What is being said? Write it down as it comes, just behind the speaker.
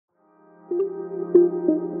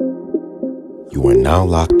You are now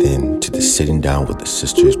locked in to the Sitting Down with the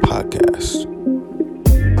Sisters podcast.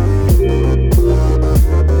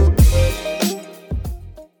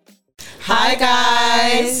 Hi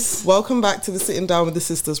guys! Welcome back to the Sitting Down with the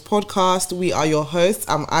Sisters podcast. We are your hosts.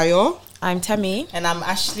 I'm Ayo. I'm Temi. And I'm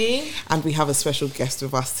Ashley. And we have a special guest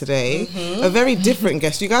with us today. A very different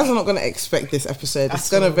guest. You guys are not going to expect this episode. It's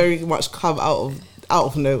going to very much come out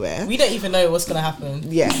of nowhere. We don't even know what's going to happen.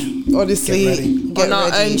 Yeah. Honestly, on our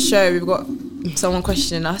own show, we've got someone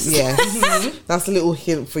questioning us. Yes. That's a little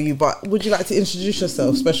hint for you. But would you like to introduce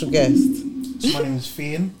yourself, special guest? So my name is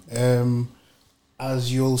Fian.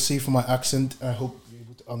 As you'll see from my accent, I hope you're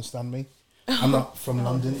able to understand me. I'm not from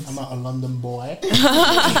London. I'm not a London boy.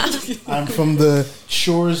 I'm from the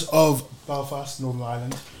shores of Belfast, Northern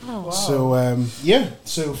Ireland. Oh, wow. So,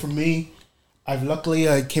 So for me,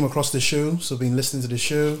 I came across the show, so I've been listening to the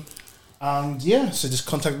show. And so just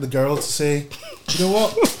contacted the girl to say, you know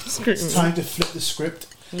what? It's time to flip the script.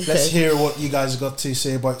 Okay. Let's hear what you guys got to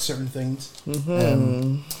say about certain things.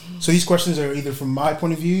 So these questions are either from my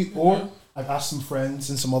point of view or I've asked some friends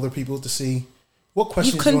and some other people to see what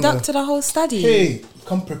questions you conducted a whole study. Hey,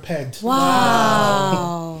 come prepared.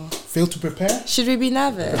 Wow. Fail to prepare? Should we be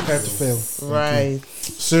nervous? Prepare to fail. Right.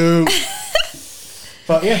 So,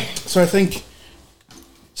 so I think,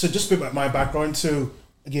 just a bit about my background. So,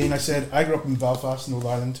 again, I said I grew up in Belfast,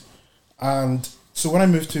 Northern Ireland. And so when I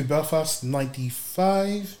moved to Belfast,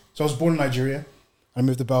 95, so I was born in Nigeria. I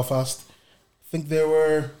moved to Belfast. I think there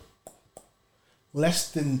were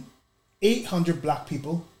less than 800 black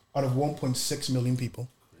people out of 1.6 million people.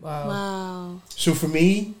 Wow. So for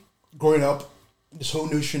me, growing up, this whole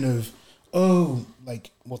notion of,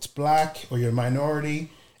 what's black or you're a minority,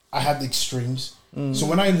 I had the extremes. So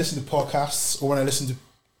when I listen to podcasts or when I listen to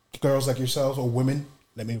girls like yourselves or women,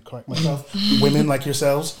 let me correct myself, women like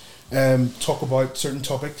yourselves, talk about certain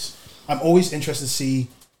topics, I'm always interested to see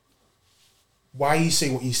why you say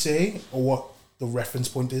what you say or what the reference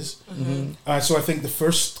point is. So I think the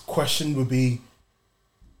first question would be,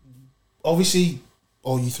 obviously,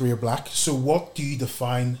 all you three are black. So what do you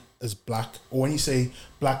define as black? Or when you say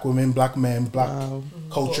black women, black men, black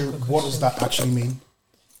culture, what does that actually mean?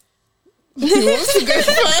 Who wants to go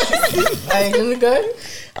first? Are you going to go?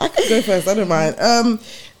 I can go first. I don't mind.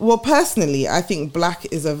 Well, personally, I think black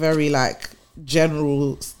is a very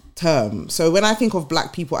general term. So when I think of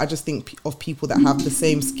black people, I just think of people that have the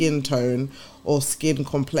same skin tone or skin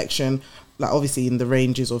complexion, obviously in the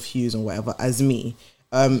ranges of hues or whatever, as me.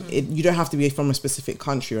 You don't have to be from a specific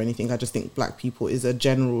country or anything. I just think black people is a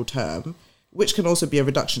general term, which can also be a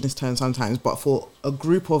reductionist term sometimes, but for a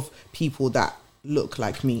group of people that look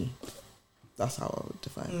like me, that's how I would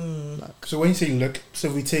define black. So when you say look, so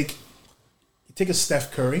if you take a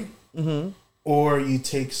Steph Curry or you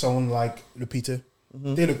take someone like Lupita,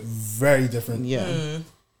 they look very different. Yeah.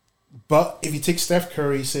 But if you take Steph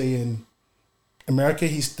Curry, say in America,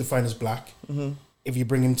 he's defined as black. If you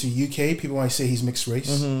bring him to UK, people might say he's mixed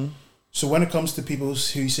race. So when it comes to people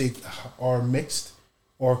who say are mixed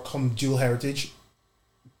or come dual heritage,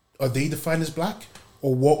 are they defined as black?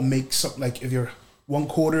 Or what makes up, if you're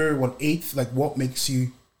 1/4, 1/8, what makes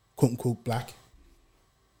you quote unquote black?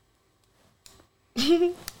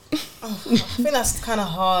 I think that's kind of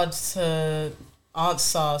hard to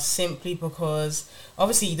answer simply because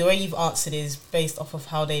obviously the way you've answered is based off of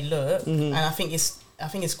how they look, and I think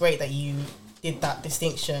it's great that you did that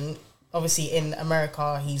distinction. Obviously in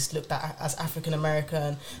America he's looked at as African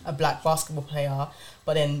American, a black basketball player,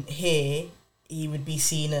 but then here he would be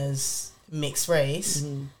seen as mixed race.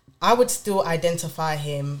 I would still identify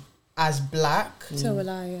him as black. So will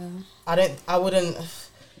I,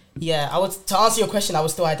 to answer your question, I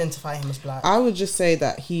would still identify him as black. I would just say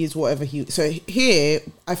that he is whatever he... So here,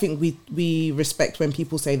 I think we respect when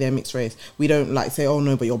people say they're mixed race. We don't say, oh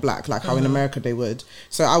no, but you're black, how in America they would.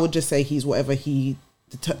 So I would just say he's whatever he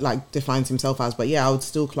defines himself as. But yeah, I would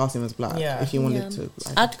still class him as black if you wanted to.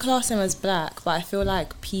 I'd class him as black, but I feel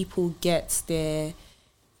like people get their...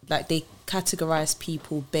 they categorize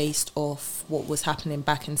people based off what was happening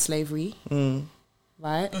back in slavery.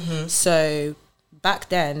 Right? So... back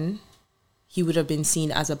then, he would have been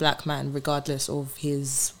seen as a black man regardless of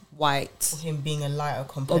his white... Or him being a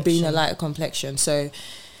lighter complexion. So,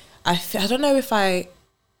 I don't know if I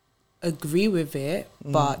agree with it,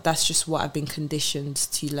 but that's just what I've been conditioned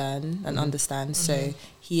to learn and understand. So,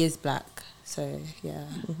 he is black. So, yeah.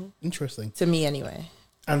 Interesting. To me, anyway.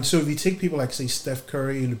 And so if you take people like, say, Steph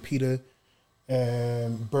Curry, Lupita,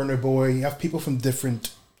 Burna Boy, you have people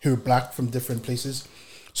who are black from different places.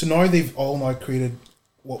 So now they've all created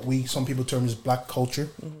what some people term as black culture.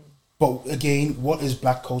 But again, what is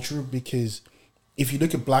black culture? Because if you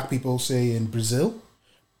look at black people, say in Brazil,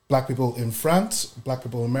 black people in France, black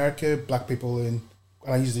people in America, black people in,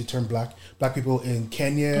 and I use the term black people in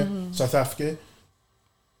Kenya, South Africa,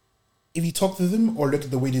 if you talk to them or look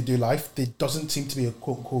at the way they do life, there doesn't seem to be a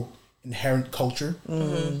quote unquote inherent culture,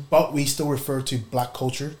 but we still refer to black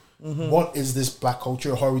culture. What is this black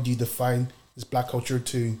culture? How would you define this black culture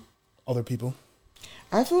to other people?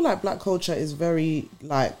 I feel like black culture is very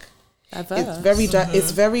like Diverse.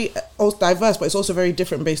 It's very diverse, but it's also very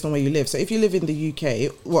different based on where you live. So if you live in the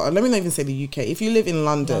UK, well, let me not even say the UK. If you live in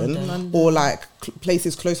London. or like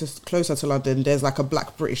places closer to London, there's like a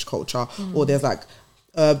black British culture, or there's like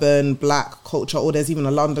urban black culture, or there's even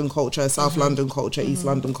a London culture, South London culture, East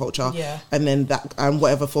London culture, and then that and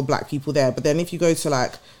whatever for black people there. But then if you go to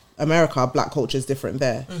like America, black culture is different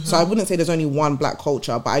there. So I wouldn't say there's only one black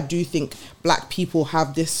culture, but I do think black people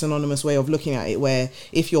have this synonymous way of looking at it where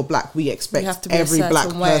if you're black, we expect every black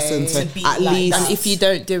person to be at like least... that. And if you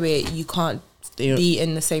don't do it, you can't be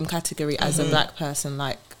in the same category as a black person.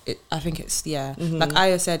 Like, I think it's, like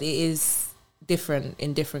Aya said, it is different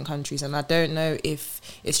in different countries, and I don't know if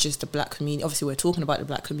it's just the black community. Obviously we're talking about the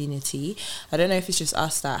black community. I don't know if it's just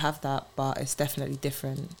us that have that, but it's definitely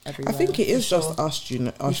different everywhere. I think it is just us, you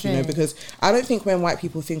know, because I don't think when white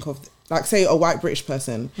people think of, like, say a white British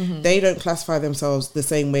person, they don't classify themselves the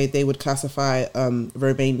same way they would classify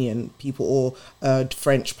Romanian people or a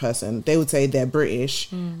French person. They would say they're British,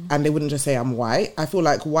 and they wouldn't just say I'm white. I feel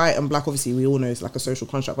like white and black, obviously we all know it's like a social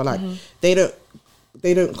construct, but like they don't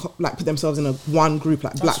like put themselves in a one group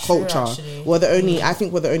like black culture. Actually. We're the only, I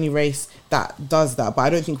think we're the only race that does that, but I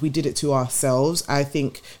don't think we did it to ourselves. I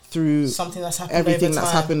think through something that's happened everything over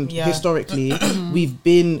that's time. happened historically, we've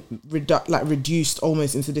been reduced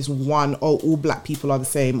almost into this one, all black people are the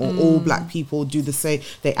same, or all black people do the same,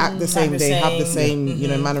 they act the same, they have the same, you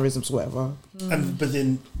know, mannerisms, whatever. And but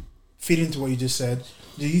then feeding into what you just said,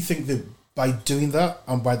 do you think that by doing that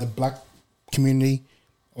and by the black community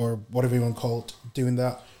or whatever you want to call it, doing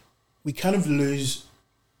that, we kind of lose,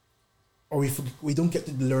 or we don't get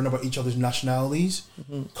to learn about each other's nationalities,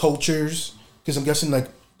 cultures, because I'm guessing like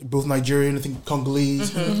both Nigerian, I think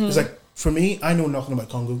Congolese. It's like, for me, I know nothing about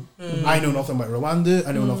Congo. I know nothing about Rwanda.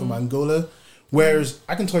 I know nothing about Angola. Whereas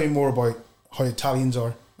I can tell you more about how Italians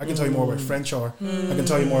are. I can tell you more about French are. I can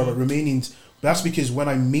tell you more about Romanians. But that's because when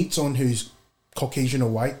I meet someone who's Caucasian or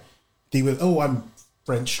white, they will, oh, I'm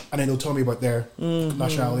French, and then they'll tell me about their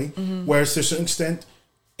nationality. Whereas to a certain extent,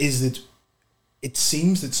 is that it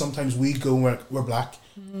seems that sometimes we go and we're black,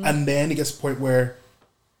 and then it gets to the point where,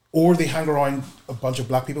 or they hang around a bunch of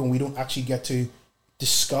black people and we don't actually get to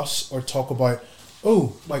discuss or talk about,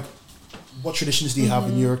 oh, like, what traditions do you have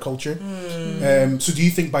in your culture? So do you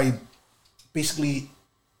think by basically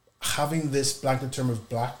having this blanket term of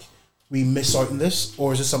black, we miss out on this?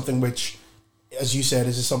 Or is it something which, as you said,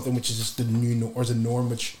 is it something which is just the new or is a norm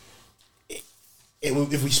which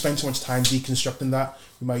if we spend so much time deconstructing that,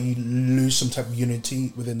 we might lose some type of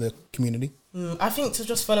unity within the community? I think to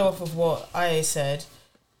just follow up of what Aya said,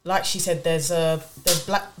 like she said, there's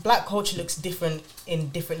black culture looks different in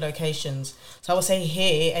different locations. So I would say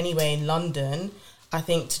here, anyway, in London, I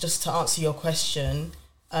think to answer your question,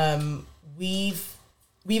 we've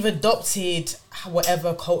adopted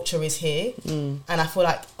whatever culture is here, and I feel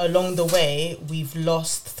like along the way we've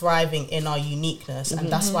lost thriving in our uniqueness, and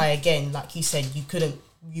that's why, again, like you said,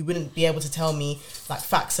 you wouldn't be able to tell me like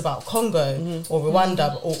facts about Congo or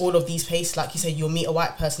Rwanda or all of these places. Like you said, you'll meet a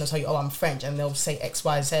white person and tell you, oh, I'm French, and they'll say X,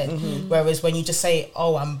 Y, Z. Whereas when you just say,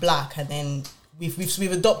 oh, I'm black, and then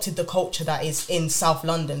we've adopted the culture that is in South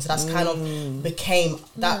London, so that's kind of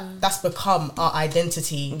that's become our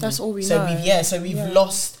identity. That's all we know.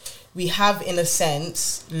 We have in a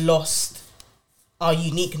sense lost our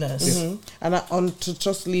uniqueness. And to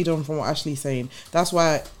just lead on from what Ashley's saying, that's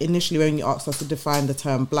why initially when you asked us to define the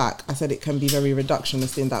term black, I said it can be very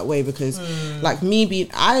reductionist in that way, because like me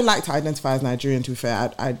I like to identify as Nigerian, to be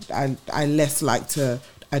fair. I less like to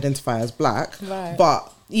identify as black,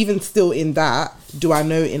 but even still in that, do I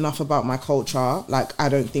know enough about my culture? Like, I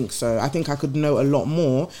don't think so. I think I could know a lot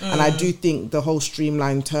more. And I do think the whole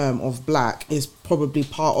streamlined term of black is probably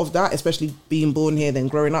part of that, especially being born here, then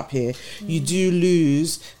growing up here. You do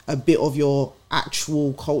lose a bit of your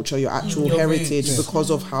actual culture, your actual heritage roots, because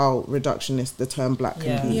of how reductionist the term black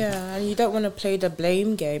can be. Yeah, and you don't want to play the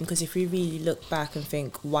blame game, because if we really look back and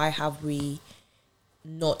think, why have we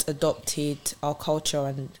not adopted our culture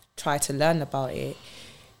and try to learn about it?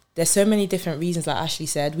 There's so many different reasons. Like Ashley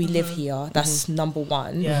said, we live here, that's number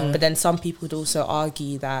one. But then some people would also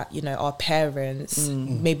argue that, you know, our parents,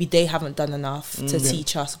 maybe they haven't done enough to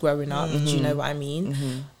teach us growing up. Do you know what I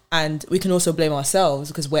mean? And we can also blame ourselves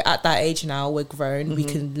because we're at that age now, we're grown, we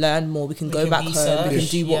can learn more, we can go can back home, we can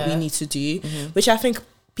do what we need to do, which I think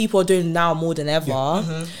people are doing now more than ever.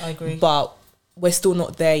 I agree. But we're still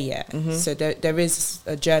not there yet. So there is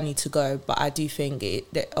a journey to go, but I do think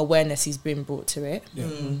the awareness is being brought to it. Yeah.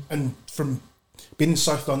 And from being in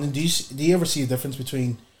South London, do you ever see a difference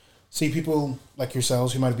between, say, people like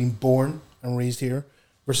yourselves who might have been born and raised here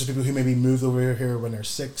versus people who maybe moved over here when they're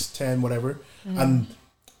 6, 10, whatever, and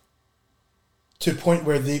to a point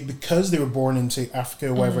where because they were born in, say, Africa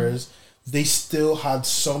or wherever it is, they still had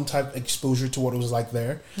some type of exposure to what it was like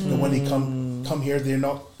there. And when they come here, they're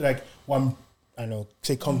not like, well, I don't know,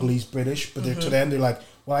 say Congolese, British, but to them, they're like,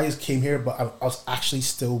 well, I just came here, but I was actually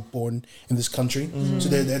still born in this country. So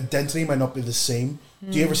their identity might not be the same.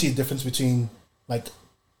 Do you ever see a difference between, like,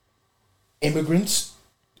 immigrants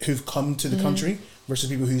who've come to the country versus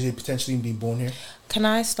people who've potentially been born here? Can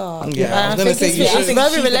I start? Yeah, I was going to say, it's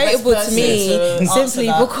very relatable to me, simply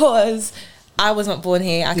that. because I was not born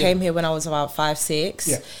here. I came here when I was about 5, 6.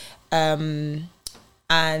 Yeah.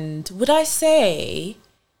 And would I say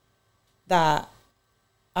that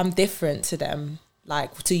I'm different to them,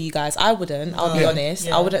 like to you guys? I wouldn't. I'll be honest.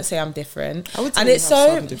 I wouldn't say I'm different. I would say and we it's have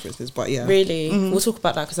so some differences, but yeah. really, we'll talk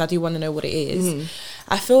about that because I do want to know what it is.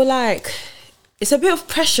 I feel like it's a bit of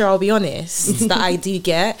pressure, I'll be honest, that I do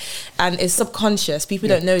get, and it's subconscious. People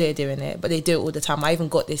don't know they're doing it, but they do it all the time. I even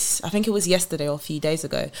got this, I think it was yesterday or a few days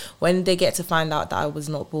ago, when they get to find out that I was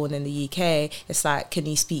not born in the UK. It's like, can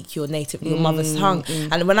you speak your mother's tongue?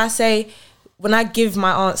 And when I give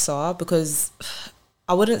my answer, because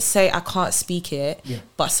I wouldn't say I can't speak it,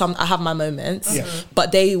 but I have my moments.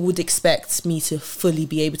 But they would expect me to fully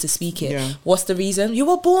be able to speak it. Yeah. What's the reason? You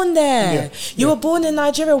were born there. You were born in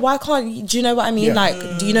Nigeria. Why can't you? Do you know what I mean? Yeah.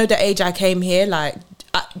 Like, do you know the age I came here? Like,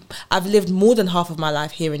 I've lived more than half of my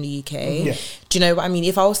life here in the UK. Do you know what I mean?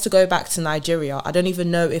 If I was to go back to Nigeria, I don't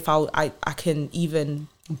even know if I can even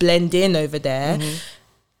blend in over there.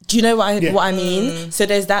 Do you know what I mean? So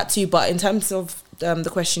there's that too. But in terms of the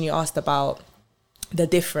question you asked about the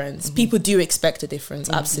difference, people do expect a difference,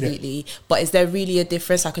 absolutely. But is there really a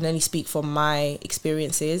difference? I can only speak from my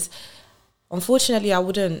experiences. Unfortunately, I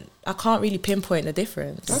can't really pinpoint the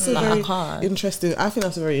difference. That's I can't. Interesting. I think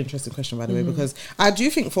that's a very interesting question, by the way, because I do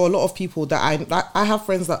think for a lot of people that I have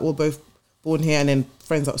friends that were both born here, and then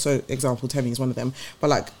friends that, so example, Temi is one of them, but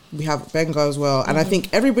like we have Benga as well, and I think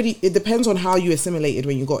everybody, it depends on how you assimilated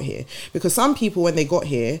when you got here, because some people, when they got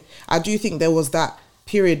here, I do think there was that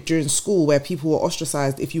period during school where people were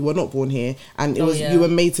ostracized if you were not born here, and it was you were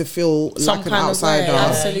made to feel like an outsider,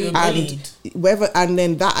 and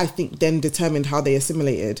then that, I think, then determined how they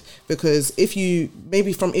assimilated, because if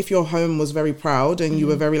your home was very proud and you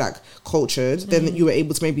were very like cultured, then you were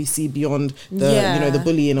able to maybe see beyond the the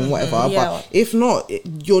bullying and whatever. But if not,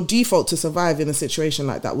 your default to survive in a situation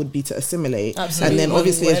like that would be to assimilate. Absolutely. And then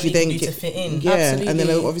obviously as you then get to fit in. and then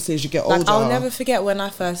obviously as you get older, I'll never forget when I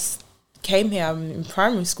first came here. I'm in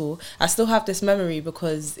primary school. I still have this memory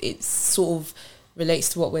because it sort of relates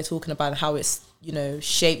to what we're talking about and how it's,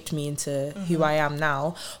 shaped me into who I am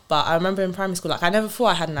now. But I remember in primary school, like, I never thought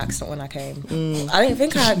I had an accent when I came. I didn't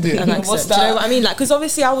think I had an accent. What's Do you know that? what I mean? Like, because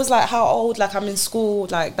obviously I was like, how old? Like, I'm in school.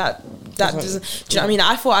 Like, that doesn't... Do you know what I mean?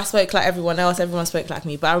 I thought I spoke like everyone else. Everyone spoke like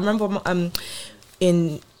me. But I remember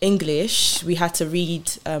in English, we had to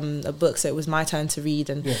read a book, so it was my turn to read,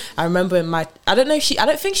 and I remember I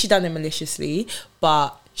don't think she done it maliciously,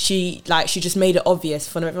 but she just made it obvious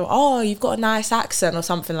for everyone. Oh, you've got a nice accent or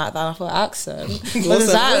something like that. And I thought, accent?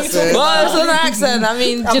 What's that? What's an accent? I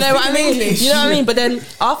mean, do you know what I mean? You know what I mean? But then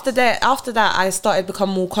after that, I started to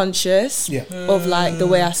become more conscious of like the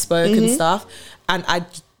way I spoke and stuff, and I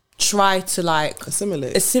try to like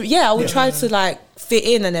assimilate. I would try to like fit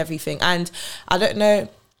in and everything. And I don't know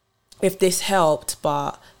if this helped,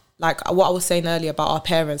 but like what I was saying earlier about our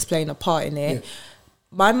parents playing a part in it.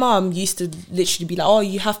 My mum used to literally be like, "Oh,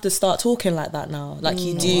 you have to start talking like that now. Like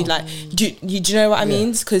you do. Like, do you know what I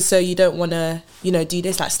mean? Because so you don't want to, do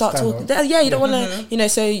this. Like, start talking. You don't want to,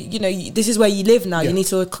 so this is where you live now. You need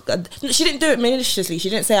to." She didn't do it maliciously. She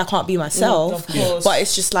didn't say I can't be myself. Of course. But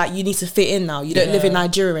it's just like you need to fit in now. You don't live in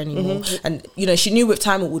Nigeria anymore. And she knew with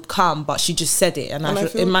time it would come, but she just said it. And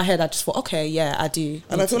in my head, I just thought, okay, yeah, I do.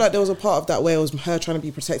 And I feel like there was a part of that where it was her trying to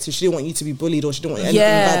be protected. She didn't want you to be bullied, or she didn't want anything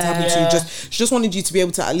bad to happen to you. She just wanted you to be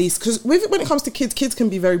able to at least, because when it comes to kids can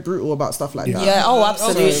be very brutal about stuff like that. Yeah,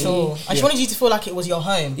 absolutely. Sure. And she wanted you to feel like it was your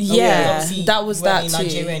home. Yeah, that was that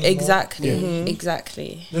too. Exactly.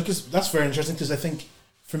 Exactly. No, because that's very interesting, because I think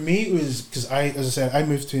for me it was, because as I said, I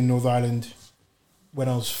moved to Northern Ireland when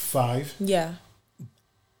I was 5. Yeah.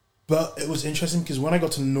 But it was interesting because when I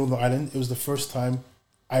got to Northern Ireland, it was the first time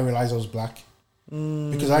I realized I was black.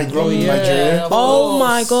 Because I grew up in Nigeria. Oh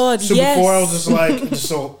my God! So yes. before I was just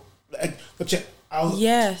like,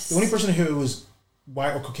 Yes. The only person who was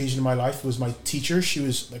white or Caucasian in my life was my teacher. She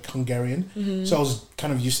was like Hungarian, so I was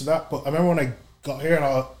kind of used to that. But I remember when I got here, and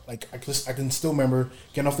I can still remember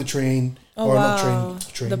getting off the train not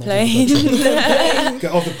train, the plane.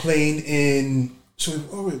 Get off the plane in. So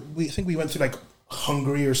we think we went to like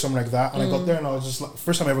Hungary or something like that, and I got there and I was just like,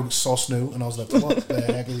 first time I ever saw snow, and I was like, what the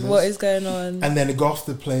heck is this? What is going on? And then I got off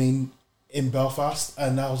the plane in Belfast,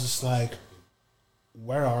 and I was just like,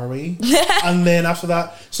 where are we? And then after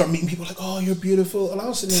that, start meeting people like, oh, you're beautiful. And I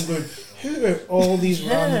was sitting there going, who are all these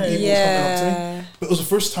random people coming up to me? But it was the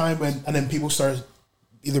first time when, and then people started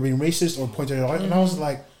either being racist or pointing it out, and I was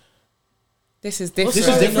like, this is different. This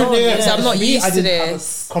is different. Yeah. Because I'm not For me, used I to didn't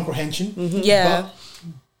this. have a comprehension. Yeah. But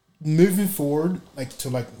moving forward, like to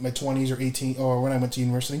like my 20s or 18, or when I went to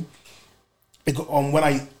university, when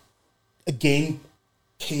I again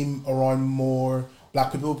came around more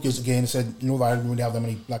black people, because again I said, I didn't really have that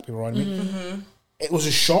many black people around me. It was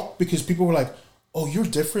a shock because people were like, oh, you're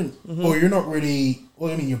different, or you're not really,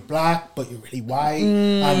 well, I mean, you're black but you're really white,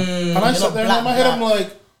 and I sat there and in my head I'm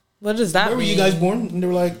like, what does that where mean? were you guys born? And they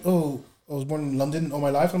were like, oh, I was born in London all my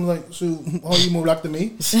life. I'm like, so how are you more black than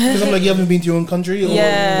me? Because I'm like, you haven't been to your own country or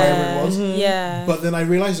wherever it was. Yeah. But then I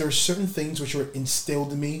realized there were certain things which were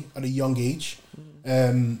instilled in me at a young age.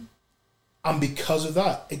 And because of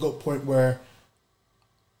that, it got a point where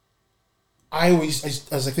I always,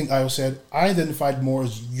 as I think I always said, I identified more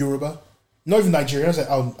as Yoruba. Not even Nigeria. I was like,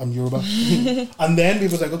 oh, I'm Yoruba. And then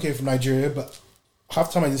people was like, okay, from Nigeria. But half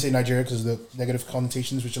the time I didn't say Nigeria because of the negative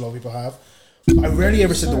connotations which a lot of people have. I rarely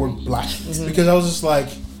ever said the word black because I was just like,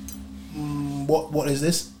 what is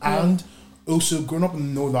this? And also growing up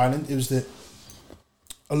in Northern Ireland, it was that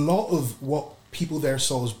a lot of what people there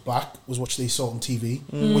saw as black was what they saw on TV,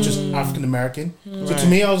 which is African American. So to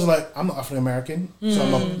me, I was like, I'm not African American. So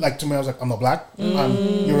I'm not, like, to me, I was like, I'm not black. I'm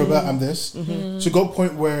Yoruba. I'm this. So it got a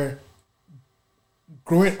point where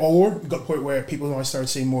growing older, got a point where people now started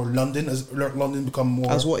saying more London, as London become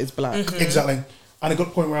more as what is black. Exactly. And I got to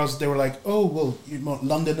the point where they were like, oh, well, you're not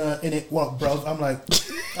Londoner in it, what, bro? I'm like,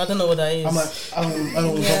 I don't know what that is. I'm like, I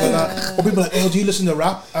don't talk like that. Or people are like, oh, do you listen to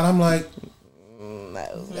rap? And I'm like,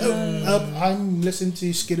 no. I'm listening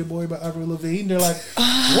to Skitter Boy by Avril Lavigne. They're like,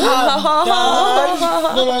 what?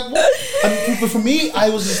 They're like, what? And but for me, I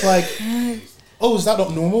was just like, oh, is that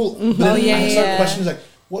not normal? But then I started questions like,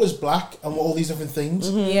 what is black and what all these different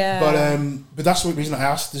things? But that's the reason I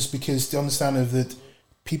asked, is because to understand that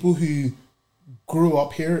people who grew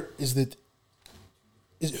up here is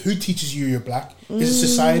who teaches you you're black? Is it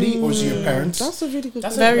society or is it your parents? That's a really good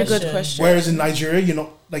question. Very good question. Whereas in Nigeria, you're not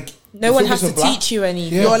like, no one has to teach you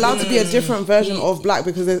anything. You're allowed to be a different version of black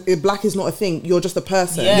because black is not a thing. You're just a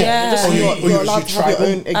person. You're allowed to have your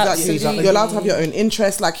own. Exactly. You're allowed to have your own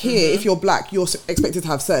interests. Like here, if you're black, you're expected to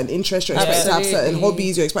have certain interests. You're expected to have certain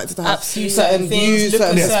hobbies. You're expected to have certain views,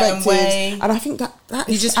 certain perspectives. And I think that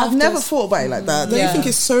you is, just I've never thought about it like that. Don't you think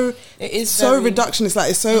it's so? It is so reductionist.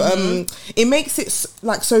 Like it's so. It makes it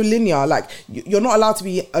like so linear. Like you're not allowed to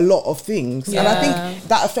be a lot of things, and I think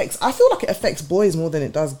that affects. I feel like it affects boys more than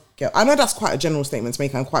it does. I know that's quite a general statement to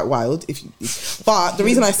make. I'm quite wild, but the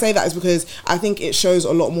reason I say that is because I think it shows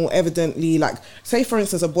a lot more evidently. Like, say for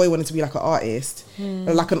instance, a boy wanted to be like an artist,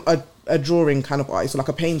 like a drawing kind of artist, or like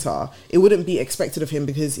a painter. It wouldn't be expected of him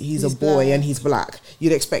because he's a boy black. And he's black.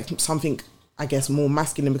 You'd expect something, I guess, more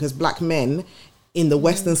masculine because black men in the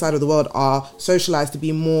Western side of the world are socialized to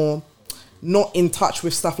be more not in touch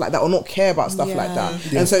with stuff like that or not care about stuff like that.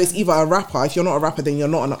 And so it's either a rapper. If you're not a rapper, then you're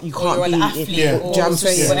not. You can't be an athlete. Do you know what I'm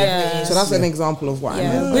saying? So that's an example of what I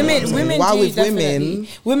meant. Women. While with women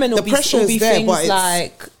will the pressure will is be there, things but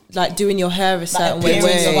like doing your hair a certain way,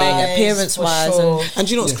 appearance wise, and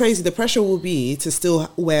do you know what's crazy? The pressure will be to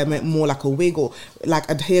still wear more like a wig or like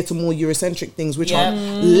adhere to more Eurocentric things, which are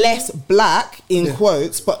less black in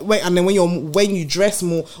quotes. But and then when you dress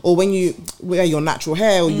more or when you wear your natural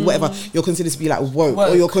hair or you whatever, you're considered to be like woke.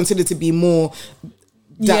 Or you're considered to be more.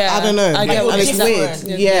 I don't know. I get and it's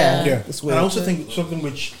weird. It's weird. And I also think something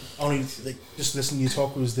which only like just listening to you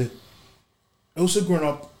talk was that also growing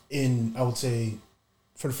up in, I would say,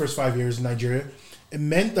 for the first 5 years in Nigeria, it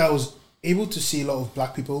meant that I was able to see a lot of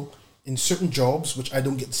black people in certain jobs which I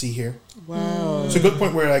don't get to see here. Wow. So a good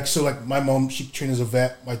point where like my mom, she trained as a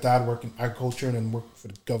vet, my dad worked in agriculture and then worked for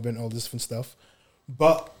the government and all this different stuff.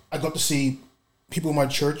 But I got to see people in my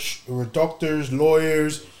church who were doctors,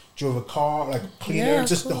 lawyers, drove a car, like cleaner,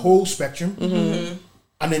 just the whole spectrum.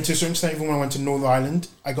 And then to a certain extent, even when I went to Northern Ireland,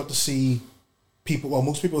 I got to see people,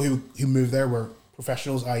 most people who moved there were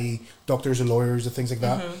professionals, i.e. doctors or lawyers or things like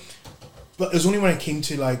that. But it was only when I came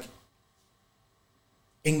to like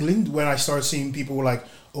England when I started seeing people were like,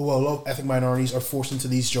 oh, well, a lot of ethnic minorities are forced into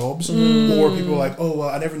these jobs, or people were like, oh, well,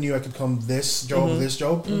 I never knew I could come this job or this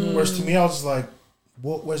job. Whereas to me, I was like,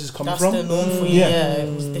 where's this coming from? That's the norm for you. Yeah,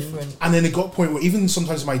 it was different. And then it got to a point where even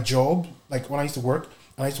sometimes my job, like when I used to work,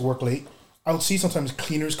 and I used to work late, I would see sometimes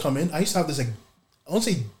cleaners come in. I used to have this like, I won't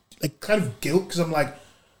say like kind of guilt, because I'm like,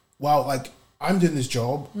 wow, like I'm doing this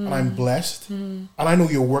job and I'm blessed, and I know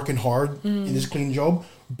you're working hard in this clean job,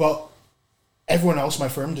 but everyone else in my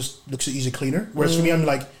firm just looks at you as a cleaner. Whereas for me, I'm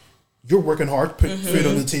like, you're working hard, put food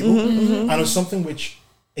on the table. And it's something which,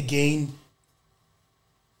 again,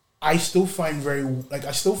 I still find very, like,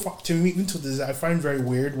 to me, even to this, I find very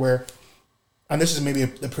weird where, and this is maybe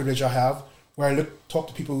the privilege I have, where I talk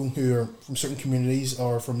to people who are from certain communities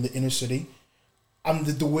or from the inner city, and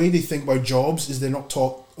the way they think about jobs is they're not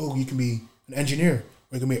taught, oh, you can be an engineer,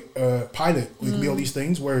 or you can be a pilot, or you can be all these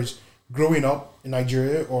things. Whereas growing up in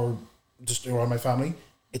Nigeria or just around my family,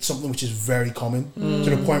 it's something which is very common to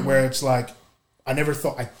the point where it's like, I never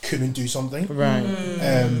thought I couldn't do something. Right.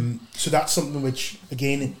 So that's something which,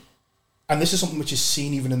 again, and this is something which is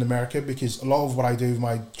seen even in America, because a lot of what I do with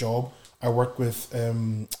my job, I work with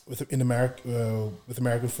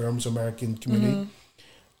American firms, American community,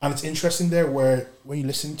 and it's interesting there where when you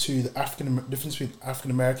listen to the difference between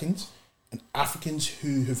African Americans and Africans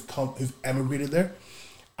who've emigrated there,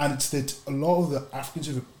 and it's that a lot of the Africans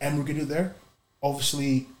who've emigrated there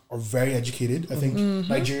obviously are very educated. I think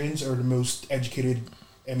Nigerians are the most educated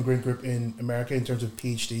immigrant group in America in terms of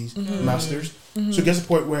PhDs, masters. So it gets to the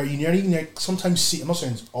point where you nearly sometimes see, I'm not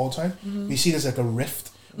saying it's all the time, you see there's like a rift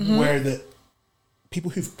where the people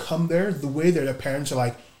who've come there, the way their parents are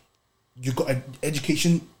like, you got an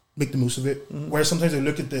education, make the most of it. Whereas sometimes I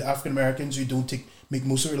look at the African Americans who don't make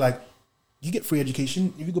most of it, like, you get free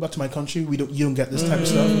education. If you go back to my country, you don't get this type of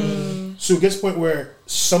stuff. So it gets to the point where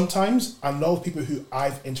sometimes a lot of people who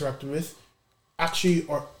I've interacted with actually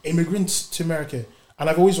are immigrants to America. And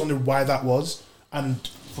I've always wondered why that was. And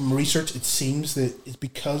from research, it seems that it's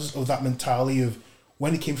because of that mentality of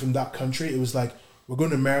when it came from that country, it was like, we're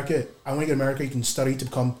going to America, and when you get to America, you can study to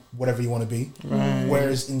become whatever you want to be. Right.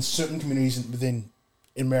 Whereas in certain communities within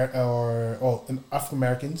America or in African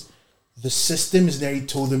Americans, the system has nearly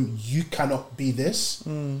told them you cannot be this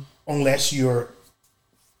unless you're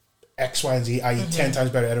X, Y, and Z, i.e. 10 times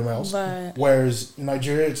better than everyone else. Right. Whereas in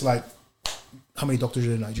Nigeria, it's like, how many doctors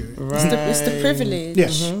are in Nigeria? Right. It's the privilege.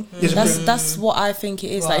 Yes. That's what I think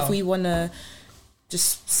it is. Wow. Like, if we want to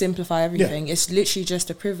just simplify everything, it's literally just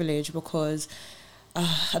a privilege, because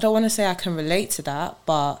I don't want to say I can relate to that,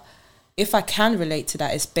 but if I can relate to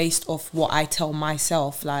that, it's based off what I tell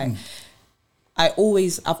myself. Like, I've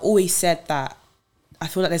always said that I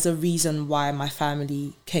feel like there's a reason why my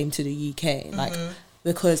family came to the UK. Like,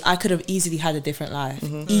 because I could have easily had a different life.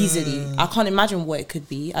 Easily. I can't imagine what it could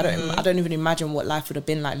be. I don't even imagine what life would have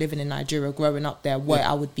been like living in Nigeria, growing up there, where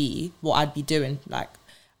I would be, what I'd be doing, like,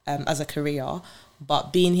 as a career.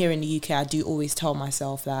 But being here in the UK, I do always tell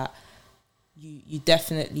myself that you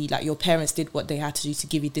definitely, like, your parents did what they had to do to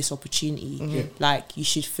give you this opportunity. Like, you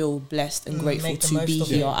should feel blessed and grateful to be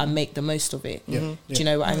here and make the most of it. Do you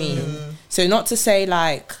know what I mean? So not to say,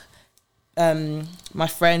 like, my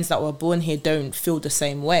friends that were born here don't feel the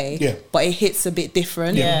same way, but it hits a bit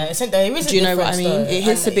different. Do you know what I mean? Though. It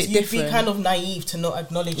hits a bit different. You'd be kind of naive to not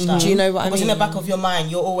acknowledge that. Do you know what I mean? Because in the back of your mind,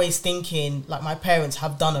 you're always thinking, like, my parents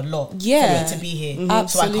have done a lot for me to be here,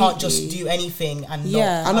 so I can't just do anything and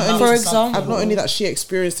not. For example, not only that, she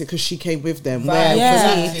experienced it because she came with them. Where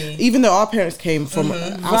for me, even though our parents came from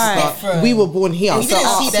Africa, we were born here. We didn't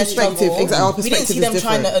see their struggle. We didn't see them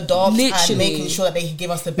trying to adopt and making sure that they could give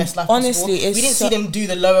us the best life possible. We didn't see them do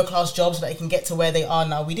the lower class jobs so that they can get to where they are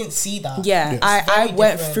now. We didn't see that. I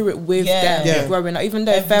went through it with them growing up, even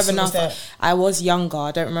though fair enough I was younger,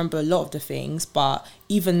 I don't remember a lot of the things, but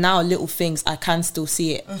even now, little things, I can still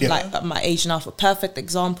see it. Like, at my age now, a perfect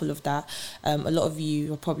example of that, a lot of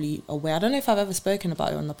you are probably aware, I don't know if I've ever spoken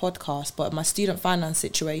about it on the podcast, but my student finance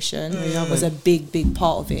situation was a big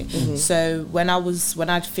part of it. So when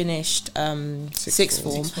I'd finished sixth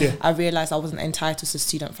form, I realised I wasn't entitled to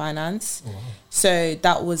student finance. So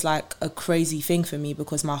that was like a crazy thing for me,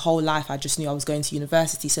 because my whole life I just knew I was going to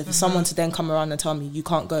university. So for someone to then come around and tell me you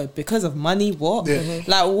can't go because of money, what?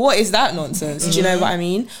 Like, what is that nonsense? Do you know what I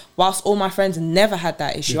mean? Whilst all my friends never had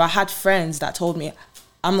that issue. I had friends that told me,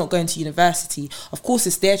 I'm not going to university. Of course,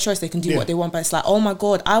 it's their choice. They can do what they want. But it's like, oh my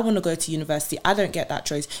God, I want to go to university. I don't get that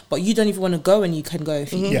choice. But you don't even want to go, and you can go.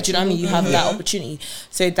 If you, do you know what I mean? You have that opportunity.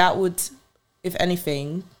 So that would, if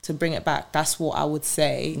anything, to bring it back, that's what I would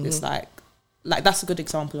say. It's like, like that's a good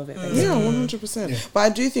example of it. Basically. Yeah, 100%. But I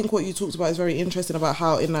do think what you talked about is very interesting about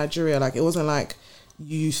how in Nigeria, like it wasn't like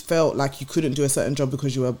you felt like you couldn't do a certain job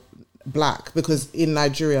because you were black, because in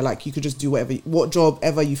Nigeria, like you could just do what job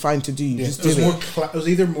ever you find to do, you just do it. It was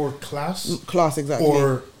either more class, exactly,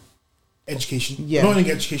 or education. Yeah, not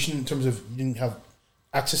only education in terms of you didn't have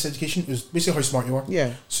access to education, it was basically how smart you are.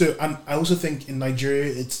 Yeah. So, and I also think in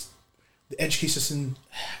Nigeria, it's the education system.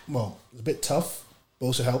 Well, it's a bit tough, but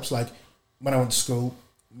also helps. Like when I went to school,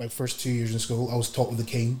 my first 2 years in school, I was taught with a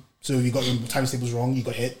cane. So you got your times tables wrong, you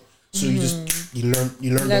got hit. So you learn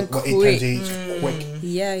what 8 times 8 quick.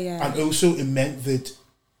 Yeah. And also it meant that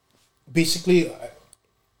basically,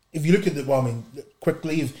 if you look at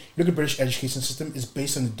quickly, if you look at British education system, it's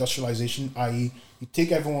based on industrialization, i.e. you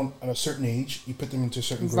take everyone at a certain age, you put them into a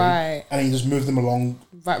certain grade, right, and you just move them along.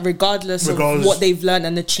 Right, regardless of what they've learned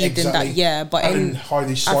and achieved in that year. But in how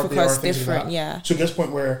they start, Africa, it's different, yeah. So it gets to a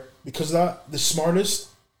point where, because of that, the smartest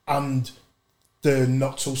and the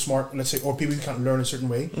not so smart, let's say, or people who can't learn a certain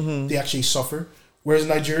way, they actually suffer. Whereas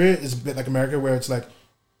Nigeria is a bit like America, where it's like,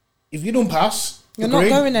 if you don't pass, you're not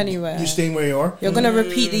going anywhere. You're staying where you are. You're going to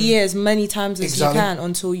repeat the year as many times as you can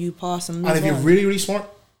until you pass and move on. And if you're really, really smart,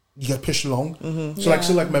 you get pushed along. So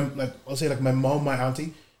I'll say my mom, my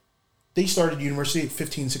auntie, they started university at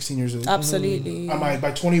 15, 16 years old. Absolutely. And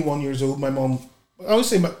by 21 years old, my mom, I always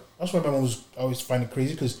say, that's why my mom was, I always find it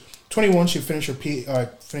crazy, because 21, she finished her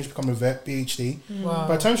finished becoming a vet, PhD. Wow.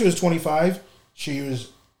 By the time she was 25,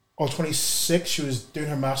 26, she was doing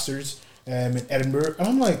her master's in Edinburgh. And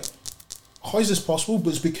I'm like, how is this possible?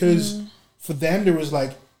 But it's because for them, there was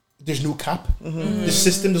like, there's no cap. The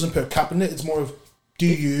system doesn't put a cap in it. It's more of, do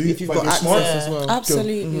you, if you've got access smart as well.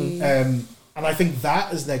 Absolutely. And I think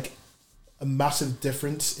that is like a massive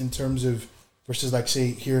difference in terms of, versus like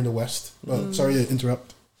say here in the West. Well, sorry to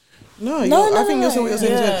interrupt. I think you're saying what you're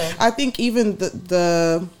saying. Yeah. I think even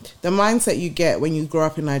the mindset you get when you grow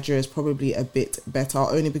up in Nigeria is probably a bit better,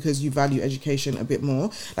 only because you value education a bit more.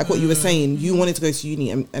 Like what you were saying, you wanted to go to uni,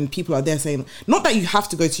 and people are there saying, not that you have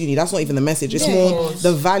to go to uni, that's not even the message. It's more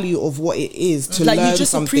the value of what it is to learn something. You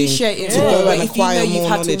just appreciate it more, but if you know you've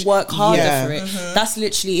had to work harder for it, that's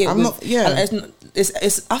literally it.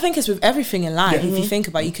 It's I think it's with everything in life. If you think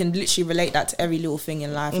about it, you can literally relate that to every little thing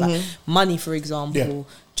in life, like money, for example.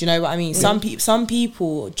 Do you know what I mean? Some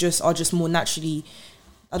people are just more naturally,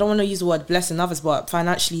 I don't want to use the word blessed than others, but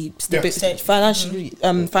financial stability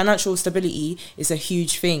is a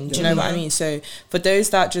huge thing. Do you know what I mean? So for those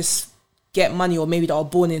that just get money, or maybe that are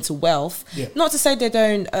born into wealth, not to say they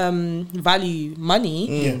don't value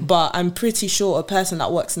money, but I'm pretty sure a person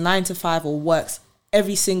that works 9 to 5 or works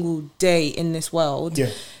every single day in this world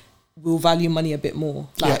will value money a bit more.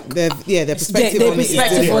 Like their perspective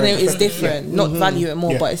on it is different. Not value it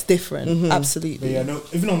more, but it's different. Absolutely.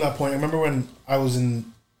 But even on that point, I remember when I was in,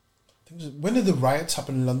 when did the riots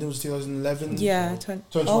happen in London? Was it 2011? Yeah,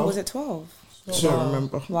 2012. Was it 12? So I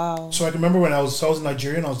remember. Wow. So I remember when I was in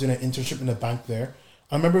Nigeria and I was doing an internship in a bank there.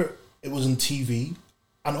 I remember it was on TV,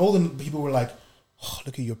 and all the people were like, "Oh,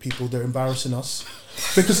 look at your people! They're embarrassing us,"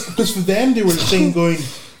 because for them they were saying, going,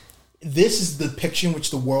 this is the picture in which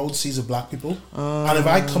the world sees of black people, and if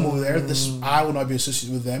I come over there, I will not be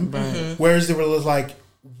associated with them. Whereas they were like,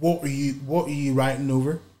 what are you writing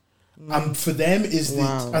over? And for them is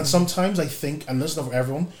and sometimes I think, and this is not for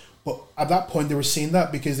everyone, but at that point they were saying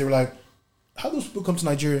that because they were like, how do those people come to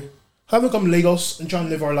Nigeria? How do they come to Lagos and try and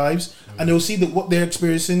live our lives? And they'll see that what they're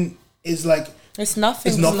experiencing is like, it's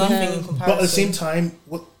nothing. In comparison. But at the same time,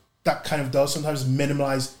 what that kind of does sometimes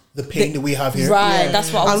minimize the pain that we have here. Right,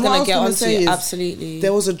 that's what I was going to get onto. Absolutely.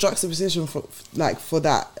 There was a juxtaposition for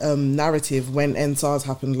that narrative when EndSARS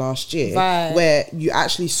happened last year, where you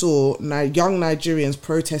actually saw young Nigerians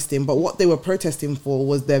protesting, but what they were protesting for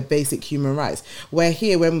was their basic human rights. Where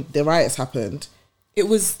here, when the riots happened, it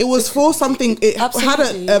was for something. It had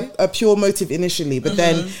a pure motive initially, but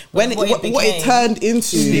then when what it turned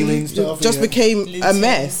into became a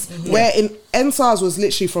mess. Where in EndSARS was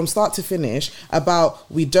literally from start to finish about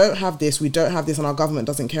we don't have this, and our government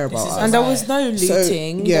doesn't care about us. And there was no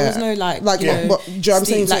looting. There was no but do you know what I'm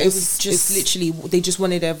saying? So it was just literally they just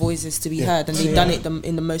wanted their voices to be heard, and they've done it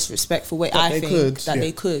in the most respectful way.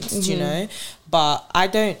 They could. Do you know? But I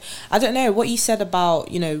don't know what you said about,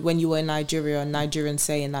 when you were in Nigeria and Nigerians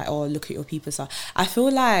saying like, oh, look at your people. So I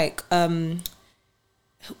feel like, I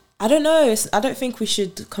don't know. I don't think we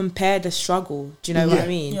should compare the struggle. Do you know what I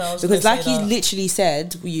mean? Yeah, because like you literally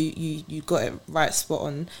said, you got it right spot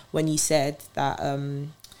on when you said that,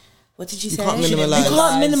 what did you say? can't You minimalise.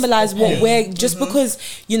 can't minimalise what we're just because,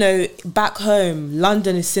 you know, back home,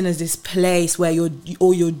 London is seen as this place where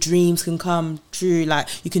all your dreams can come true. Like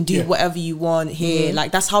you can do whatever you want here.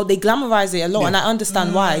 Like that's how they glamorize it a lot, and I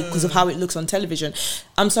understand why, because of how it looks on television.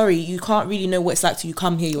 I'm sorry, you can't really know what it's like till you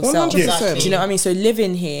come here yourself. 100%. Do you know what I mean? So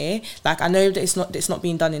living here, like I know that it's not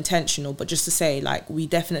being done intentional, but just to say, like we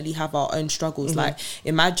definitely have our own struggles. Like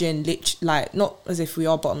imagine, like not as if we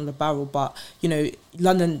are bottom of the barrel, but you know,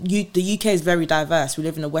 London, the UK is very diverse. We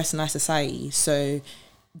live in a westernised society, so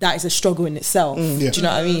that is a struggle in itself. Do you know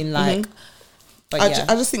what I mean? Like, but I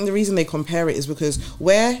just think the reason they compare it is because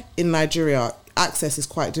where in Nigeria access is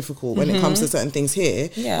quite difficult when it comes to certain things here.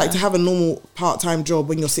 Like to have a normal part-time job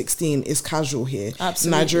when you're 16 is casual here.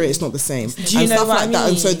 Absolutely. In Nigeria, it's not the same. Do you know stuff what like I that.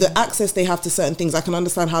 And mean? so the access they have to certain things, I can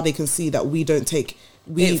understand how they can see that we don't take.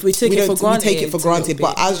 We take it for granted. We take it for a granted, little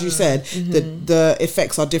but bit. as you said, the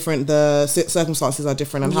effects are different, the circumstances are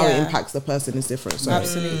different, and how it impacts the person is different. So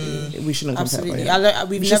absolutely, we shouldn't compare. absolutely.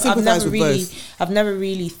 But I've never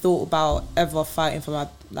really thought about ever fighting for my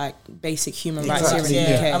like basic human rights here in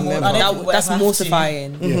the Exactly. UK. That's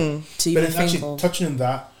mortifying to But even then think actually of. touching on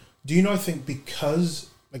that, do you know? I think because,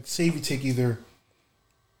 like, say if you take either,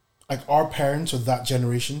 like our parents or that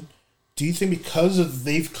generation, do you think because of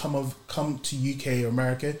they've come to UK or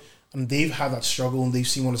America and they've had that struggle and they've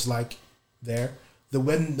seen what it's like there, that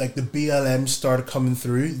when like the BLM started coming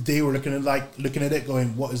through, they were looking at it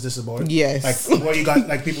going, what is this about? Yes. Like what you got,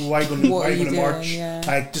 like people, why are you going to march? Yeah.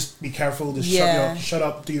 Like just be careful, just Yeah. shut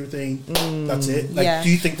up, do your thing. That's it. Like do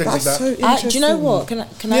you think things That's like so that? interesting. Do you know what? Can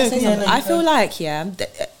I say go on. something? I feel like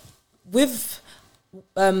with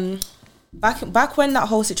back when that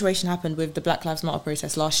whole situation happened with the Black Lives Matter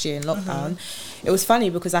protest last year in lockdown, it was funny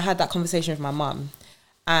because I had that conversation with my mum,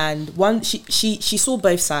 and she saw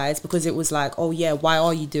both sides because it was like, oh yeah, why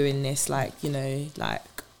are you doing this? Like, you know, like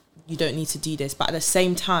you don't need to do this. But at the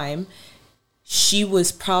same time, she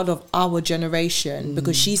was proud of our generation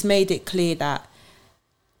because she's made it clear that,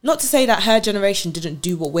 not to say that her generation didn't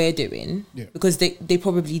do what we're doing, because they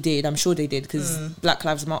probably did. I'm sure they did, because Black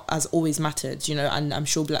Lives has always mattered, you know, and I'm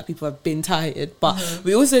sure Black people have been tired. But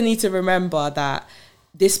we also need to remember that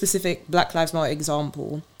this specific Black Lives Matter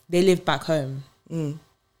example, they live back home. Do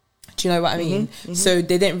you know what I mean? So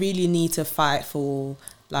they didn't really need to fight for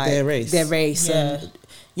like their race. And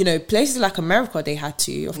you know, places like America, they had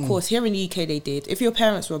to. Of course, here in the UK, they did. If your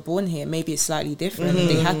parents were born here, maybe it's slightly different.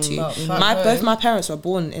 They had to. Both my parents were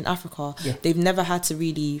born in Africa. They've never had to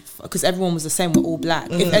really, because everyone was the same. We're all black.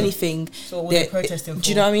 If anything, so what they're protesting for. Do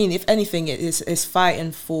you know what I mean? If anything, it's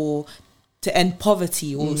fighting to end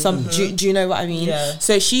poverty or some. Do you know what I mean? Yeah.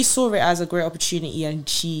 So she saw it as a great opportunity, and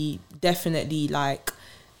she definitely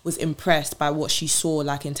was impressed by what she saw,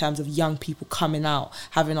 like in terms of young people coming out,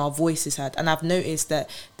 having our voices heard. And I've noticed that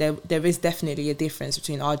there is definitely a difference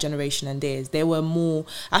between our generation and theirs. They were more,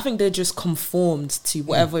 I think they just conformed to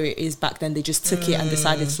whatever it is back then. They just took it and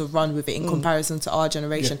decided to run with it in comparison to our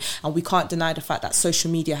generation. And we can't deny the fact that social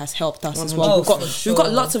media has helped us as well. We've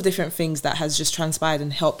got lots of different things that has just transpired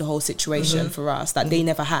and helped the whole situation for us that they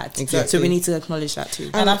never had. Exactly. So we need to acknowledge that too.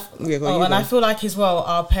 And I feel like as well,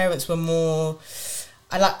 our parents were more,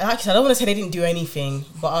 I don't want to say they didn't do anything,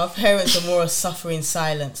 but our parents were more a suffering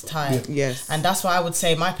silence type. Yes. And that's why I would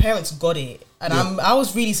say my parents got it. And I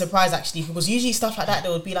was really surprised actually, because usually stuff like that, they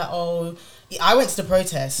would be like, oh, I went to the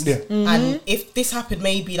protest. And if this happened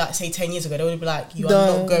maybe like say 10 years ago, they would be like, you are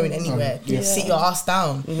not going anywhere. Sit your ass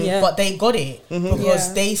down. But they got it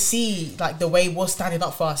because they see like the way we're standing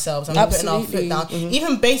up for ourselves and we're putting our foot down.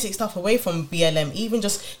 Even basic stuff away from BLM, even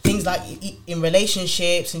just things like in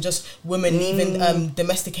relationships and just women leaving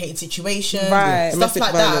domesticated situations, stuff Domestic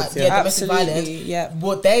like violence, that. Domestic violence.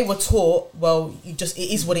 What they were taught, well, it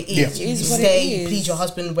is what it is. It is You what stay, it you is. please your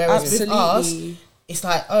husband. Whereas with us, it's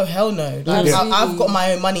like, oh hell no! Like I've got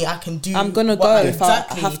my own money. I can do. I'm gonna what go I if I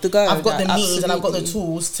have to go. I've got the Like, means and I've got the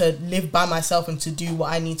absolutely. tools to live by myself and to do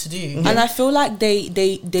what I need to do. And I feel like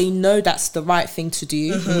they know that's the right thing to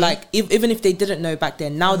do. Like even if they didn't know back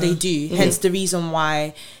then, now they do. Hence the reason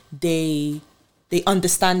why they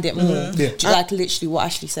understand it more. Like literally what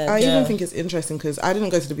Ashley said. I even think it's interesting because I didn't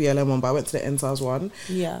go to the BLM one, but I went to the NSAS one.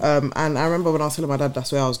 And I remember when I was telling my dad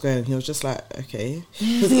that's where I was going, and he was just like, okay.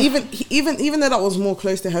 Because even though that was more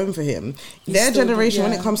close to home for him, their generation,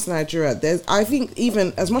 when it comes to Nigeria, I think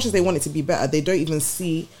even as much as they want it to be better, they don't even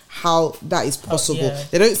see how that is possible.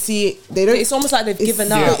 They don't see it. They don't. It's almost like they've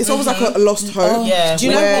given up. It's almost like a lost hope. Do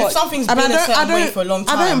you know where- what? If something's and been a certain way for a long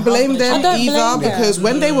time, I don't blame them I don't blame either, them. because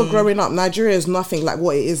when they were growing up, Nigeria is nothing like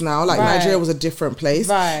what it is now. Like Nigeria was a different place,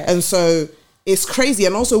 Right. and so it's crazy.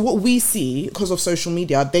 And also what we see because of social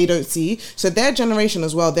media, they don't see. So their generation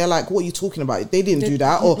as well, they're like, what are you talking about? They didn't do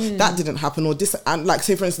that, or that didn't happen, or this. And like,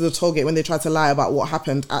 say for instance, the Tollgate, when they tried to lie about what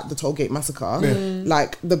happened at the Tollgate massacre,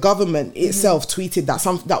 like the government itself tweeted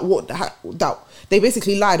that they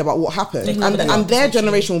basically lied about what happened, and their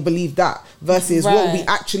generation will believe that versus what we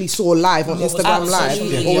actually saw live on Instagram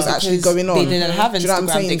Live, what was actually going on. They didn't have Do you know what I'm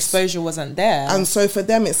Instagram, saying? the exposure wasn't there. And so for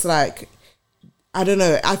them, it's like, I don't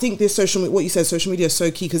know. I think this what you said, social media is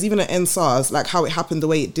so key, because even at NSARS, like how it happened the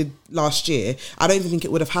way it did last year, I don't even think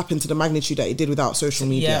it would have happened to the magnitude that it did without social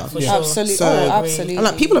media. Yeah, for sure. Absolutely. So, absolutely. And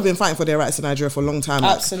like, people have been fighting for their rights in Nigeria for a long time.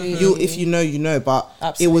 Like, Absolutely. if you know, you know. But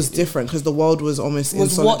it was different because the world was almost in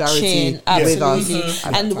watching, solidarity with absolutely. us.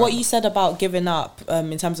 And what you said about giving up,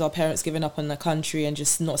 in terms of our parents giving up on the country and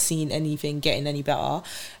just not seeing anything getting any better,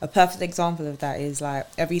 a perfect example of that is like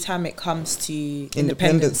every time it comes to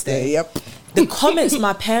Independence Day, Yep. the comments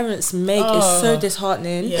my parents make is so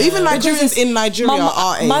disheartening. Yeah. Even Nigerians in Nigeria are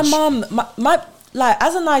our age. My mum, my like,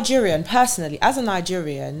 as a Nigerian, personally, as a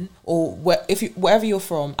Nigerian, or wherever you're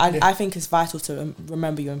from, I think it's vital to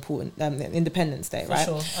remember your important Independence Day, right?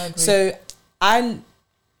 For sure, I agree. So,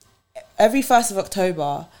 every 1st of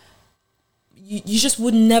October, you just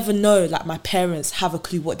would never know, like, my parents have a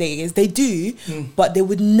clue what day it is. They do, but they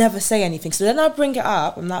would never say anything. So then I bring it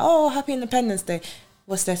up, I'm like, oh, happy Independence Day.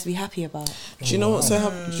 What's there to be happy about? Do you know what's so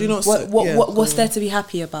happy? Do you know what's there to be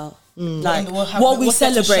happy about? Like, And what we what's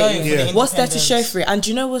there to show celebrating? for the What's there to show independence? for it? And do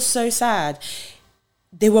you know what's so sad?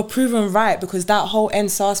 They were proven right, because that whole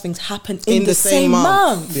NSARS thing happened in the same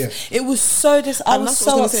month. Yeah. It was so I was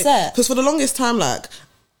so upset. Because for the longest time,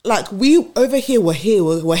 like we over here we're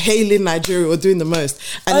hailing Nigeria, we're doing the most,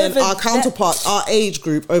 and Over then our counterparts, our age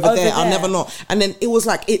group over there are never not. And then it was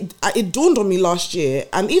like it dawned on me last year,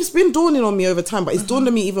 and it's been dawning on me over time, but it's dawned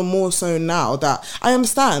on me even more so now that I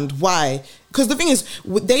understand why. Because the thing is,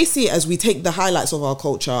 they see it as we take the highlights of our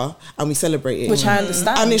culture and we celebrate it. Which I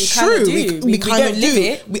understand. And it's We kinda true. do. We We kind don't of live do.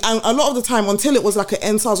 it. And a lot of the time, until it was like an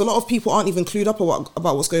NSARS, a lot of people aren't even clued up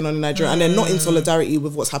about what's going on in Nigeria, and they're not in solidarity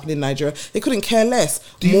with what's happening in Nigeria. They couldn't care less.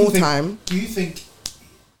 Do you think,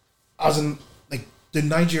 as in, like, the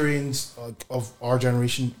Nigerians of our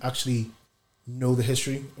generation actually know the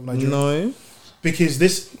history of Nigeria? No. Because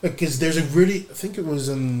there's a really, I think it was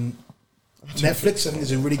Netflix, I think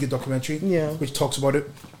there's a really good documentary which talks about it.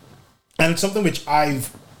 And it's something which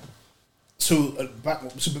so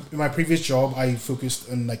in my previous job, I focused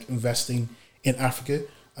on like investing in Africa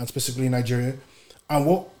and specifically Nigeria. And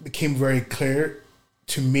what became very clear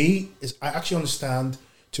to me is I actually understand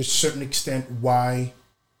to a certain extent why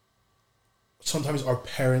sometimes our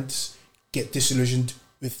parents get disillusioned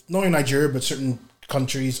with not only Nigeria but certain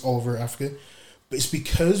countries all over Africa. But it's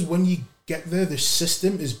because when you get there, the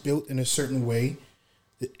system is built in a certain way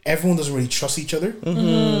that everyone doesn't really trust each other.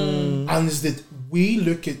 And is that we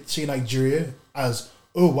look at, say, Nigeria as,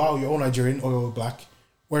 oh wow, you're all Nigerian or you're all black,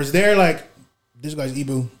 whereas they're like, this guy's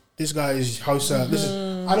Igbo, this guy is Hausa,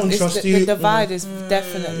 I don't trust you. The divide is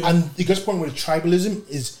definitely. And it gets to the point where tribalism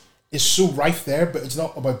is so rife there, but it's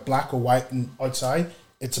not about black or white and outside.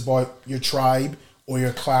 It's about your tribe or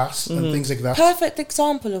your class and things like that. Perfect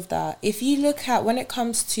example of that. If you look at when it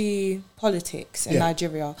comes to politics in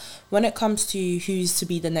Nigeria, when it comes to who's to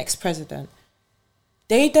be the next president,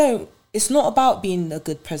 it's not about being a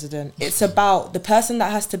good president. It's about the person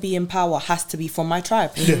that has to be in power has to be from my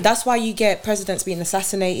tribe. That's why you get presidents being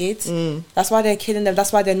assassinated. That's why they're killing them.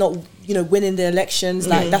 That's why they're not, winning the elections.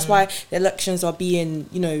 Like, that's why the elections are being,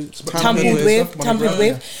 tampered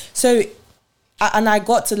with. So, and I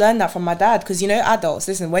got to learn that from my dad, because adults,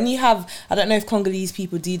 listen, when you have, I don't know if Congolese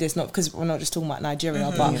people do this, not because we're not just talking about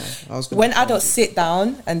Nigeria, but when adults sit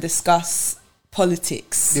down and discuss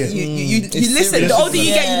politics, you listen. The older you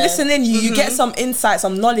get, you listen in, you get some insight,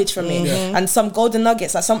 some knowledge from it, and some golden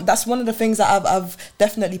nuggets. That's one of the things that I've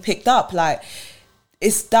definitely picked up. Like,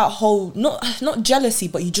 it's that whole not jealousy,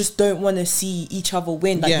 but you just don't want to see each other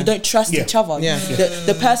win. Like, you don't trust each other.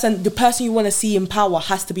 The person you want to see in power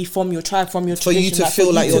has to be from your tribe, from your tradition. For you to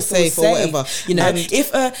feel like you're safe or whatever.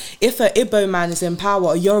 If a Igbo man is in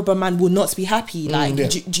power, a Yoruba man will not be happy. Like,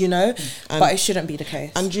 do you know? But it shouldn't be the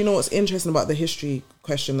case. And do you know what's interesting about the history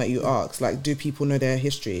question that you asked? Like, do people know their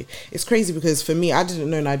history? It's crazy, because for me, I didn't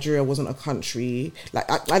know Nigeria wasn't a country. Like,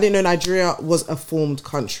 I didn't know Nigeria was a formed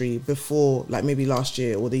country before, like, maybe last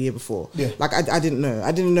year or the year before. Like, I didn't know.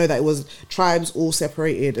 I didn't know that it was tribes all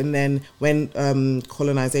separated, and then when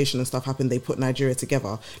colonization and stuff happened, they put Nigeria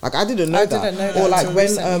together. Like, I didn't know that. Or like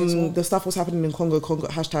when the stuff was happening in Congo,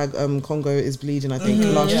 hashtag Congo is bleeding, I think,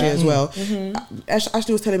 last year as well.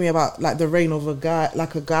 Ashley was telling me about, like, the reign of a guy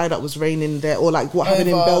that was reigning there, or like what happened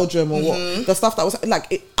happening in over. Belgium or what the stuff that was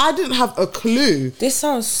like. I didn't have a clue. This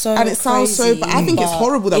sounds so And it sounds so- crazy, but I think it's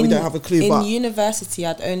horrible that we don't have a clue, In but- university,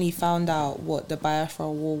 I'd only found out what the Biafra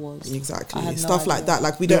War was. Exactly, I had no stuff like idea. that.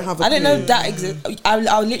 Like we don't have. A I didn't clue. know that existed. I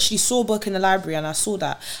literally saw a book in the library and I saw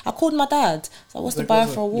that. I called my dad. So what's the Like, what's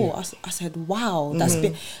Biafra it? War? Yeah. I said, wow, that's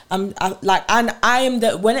been. And I am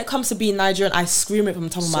the. When it comes to being Nigerian, I scream it from the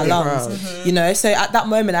top of my So lungs. proud. You know. So at that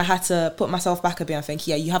moment, I had to put myself back a bit and think,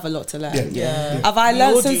 yeah, you have a lot to learn. Yeah. Have I We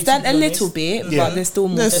all learned do, since to then? be A little honest. bit, Yeah. but there's still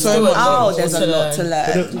more. There's to so learn. much Oh, more there's to a lot to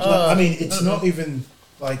learn. learn. I mean, it's not even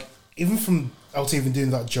like even from out even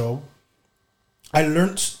doing that job. I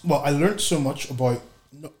learned so much about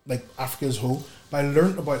like Africa as a whole, but I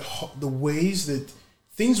learned about the ways that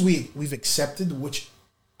things we've accepted, which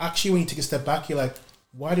actually when you take a step back, you're like,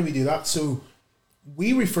 why do we do that? So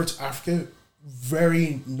we refer to Africa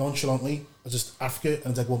very nonchalantly as just Africa and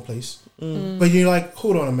it's like one place. But you're like,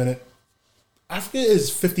 hold on a minute. Africa is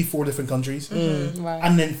 54 different countries Right.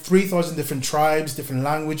 and then 3,000 different tribes, different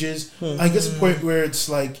languages. And I guess the point where it's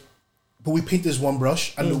like, but we paint this one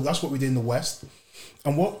brush, and that's what we did in the West.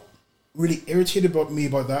 And what really irritated me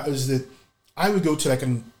about that is that I would go to like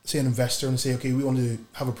an investor and say, okay, we want to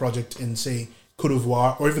have a project in say Cote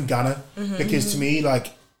d'Ivoire or even Ghana, because to me, like,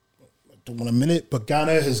 I don't want to admit it, but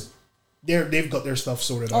Ghana they've got their stuff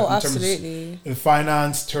sorted Oh, out absolutely. in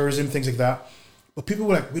finance, tourism, things like that. But people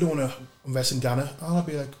were like, we don't want to invest in Ghana. I'll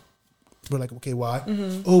be like, we're like, okay, why?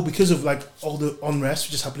 Oh, because of like all the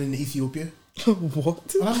unrest just happening in Ethiopia.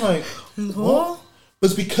 What? And I'm like, what? But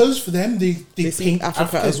it's because for them they see paint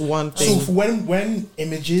Africa as one So thing. for when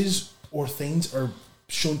images or things are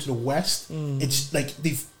shown to the West, it's like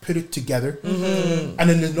they've put it together. And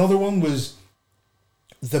then another one was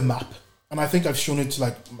the map, and I think I've shown it to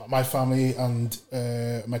like my family and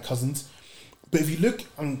my cousins. But if you look,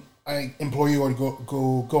 and I implore you all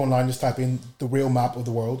to go online, just type in the real map of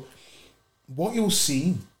the world. What you'll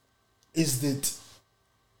see is that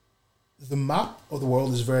the map of the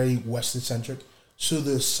world is very Western centric. So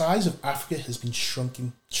the size of Africa has been shrunk.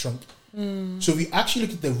 So if you actually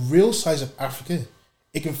look at the real size of Africa,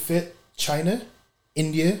 it can fit China,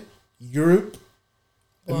 India, Europe,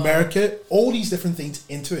 America, all these different things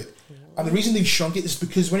into it. And the reason they've shrunk it is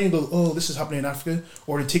because when you go, oh, this is happening in Africa,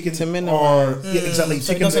 or they're taking, To minimize. or yeah, exactly,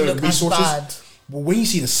 So it taking doesn't the look as resources. bad. But when you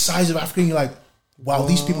see the size of Africa, you're like, wow,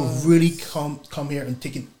 these people really come here and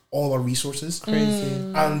taking all our resources. Crazy.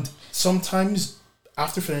 And sometimes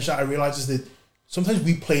after finishing that, I realized is that sometimes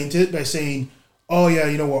we play into it by saying, oh yeah,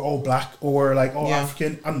 you know, we're all black or we're like all Yeah.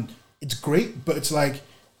 African, and it's great, but it's like,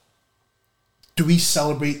 do we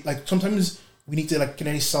celebrate, like sometimes we need to like can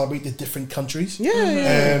I celebrate the different countries? Yeah.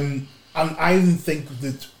 And I even think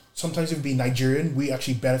that sometimes if we be Nigerian, we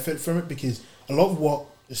actually benefit from it because a lot of what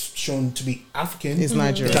is shown to be African Is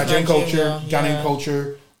Nigerian. Nigerian culture, Nigeria, Ghanaian yeah.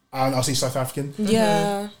 culture, and I'll say South African.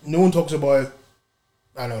 Yeah. No one talks about,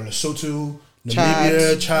 I don't know, Lesotho,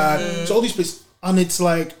 Namibia, Chad. So all these places, and it's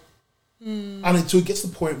like, so it gets to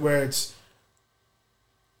the point where it's,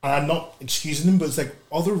 and I'm not excusing them, but it's like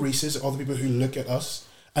other races, other people who look at us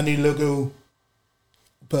and they go,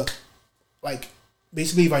 but like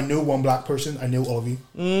basically, if I know one black person, I know all of you.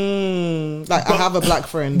 Like I have a black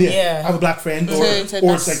friend. Yeah. I have a black friend, or So or it's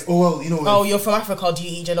that's- like, oh well, you know, Oh, you're from Africa. Do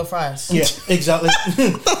you eat jollof rice? yeah, exactly.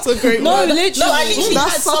 That's a great No, one. literally. No, I literally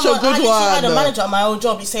That's had such a someone. good I literally had a one. manager at my old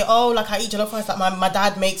job. He say, "Oh, like I eat jollof rice. Like my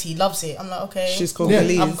dad makes. He loves it." I'm like, okay. She's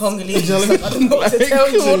Congolese. I'm Congolese. Exactly. I don't know what to tell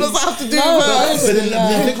you. What does that have to do No, with but it? But then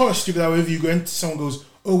Yeah. they think how stupid that way. If you go into someone goes,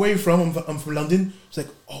 "Oh, where are you from? I'm from London." It's like,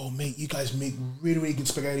 "Oh, mate, you guys make really, really good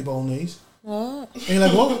spaghetti bolognese." What? And you're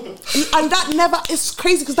like, "What?" And that never, it's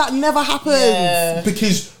crazy because that never happens. Yeah.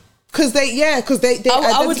 Because Because they I would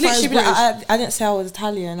identify literally as be like, British. I didn't say I was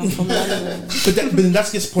Italian. I'm from London. but then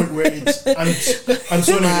that's the point where it's and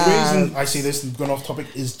so anyway, the reason I say this and going off topic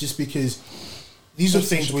is just because these are That's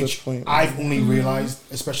things such a good which point. I've only realized,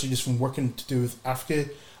 especially just from working to do with Africa,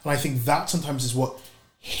 and I think that sometimes is what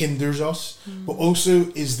hinders us, but also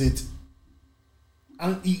is that,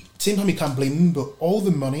 and same time you can't blame them, but all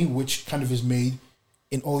the money which kind of is made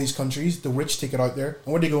in all these countries, the rich take it out there,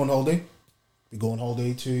 and where they go on holiday, they go on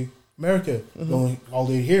holiday to America, go on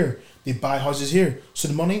holiday here, they buy houses here. So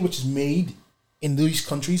the money which is made in these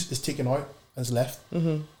countries is taken out and is left.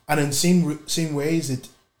 And in same ways that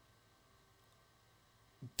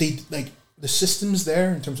they like the systems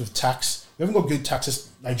there in terms of tax. We haven't got good taxes.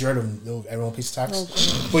 Nigeria don't know if everyone pays tax,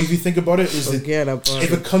 but if you think about it, is that Forget about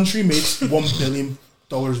if a it. country makes $1 billion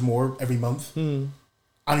more every month, and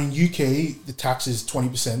in UK the tax is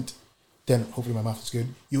 20%, then hopefully my math is good.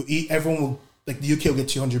 Everyone will, like the UK will get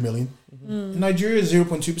 200 million. In Nigeria is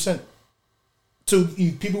 0.2%. So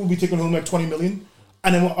people will be taking home like 20 million,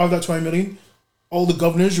 And then out of that 20 million, all the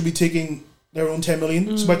governors will be taking their own 10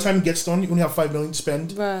 million. So by the time it gets done, you only have 5 million to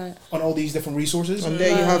spend Right. on all these different resources. And there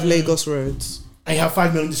you have Lagos roads. And you have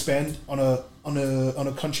 5 million to spend on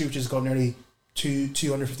a country which has got nearly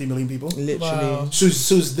 250 million people. Literally. Wow. So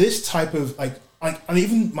it's this type of and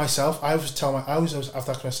even myself, I always have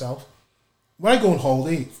to ask myself, when I go on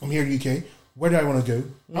holiday from here in the UK, where do I want to go?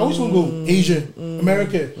 I always want to go Asia,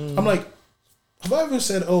 America. I'm like, have I ever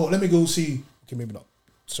said, oh, let me go see? Okay, maybe not.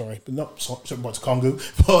 Sorry, but not it's Congo,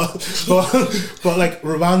 but like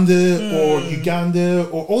Rwanda or Uganda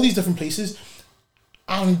or all these different places.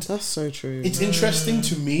 And That's so true. it's interesting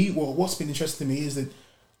to me. Well, what's been interesting to me is that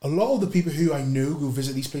a lot of the people who I know who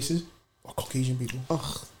visit these places are Caucasian people.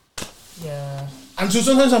 Yeah. And so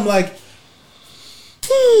sometimes I'm like,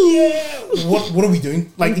 yeah, what are we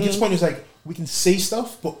doing? Like, it gets point is like, we can say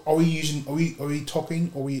stuff, but are we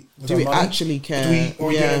talking? Are we Do we actually care? Are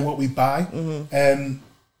we getting what we buy?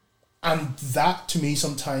 And that to me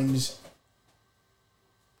sometimes,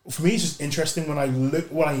 for me, it's just interesting when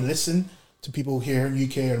I listen to people here in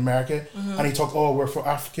UK or America, and they talk, oh, we're for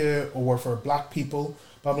Africa or we're for Black people.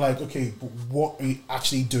 But I'm like, okay, but what are you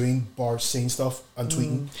actually doing bar saying stuff and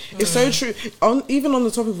tweeting? It's so true. Even on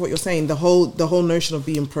the topic of what you're saying, the whole notion of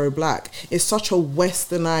being pro-black is such a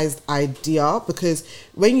westernized idea, because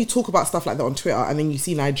when you talk about stuff like that on Twitter and then you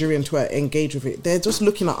see Nigerian Twitter engage with it, they're just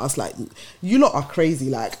looking at us like, you lot are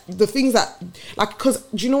crazy. Like, the things that, like, because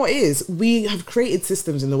do you know what it is? We have created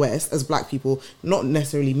systems in the West as Black people, not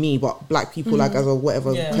necessarily me, but Black people, like as a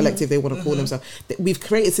whatever collective they want to call themselves. We've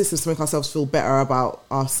created systems to make ourselves feel better about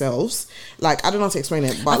ourselves. Like, I don't know how to explain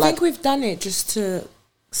it, but I like, think we've done it just to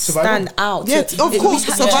Survival? stand out. yeah, of course,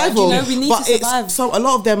 survival. You know, we need but to survive. so a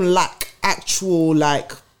lot of them lack actual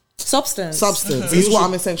like Substance. is what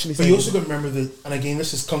I'm essentially But saying. you also got to remember that, and again,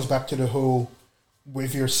 comes back to the whole,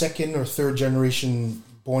 if you're second or third generation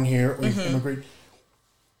born here or you've immigrated,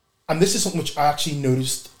 and this is something which I actually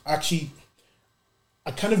noticed. I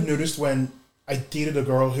kind of noticed when I dated a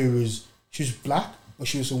girl she was Black, but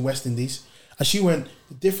she was from West Indies. And she went,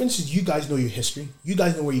 the difference is you guys know your history. You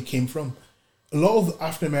guys know where you came from. A lot of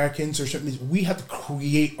African Americans or certain things, we had to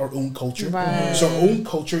create our own culture. Right. So our own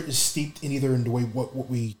culture is steeped in either in the way what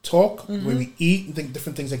we talk, the way we eat, and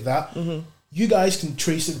different things like that. You guys can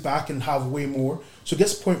trace it back and have way more. So it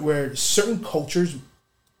gets to a point where certain cultures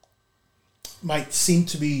might seem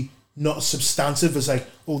to be not as substantive as like,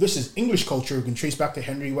 oh, this is English culture, we can trace back to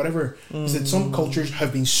Henry, whatever. Is that some cultures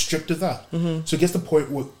have been stripped of that. So it gets to the point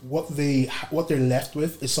where what they're left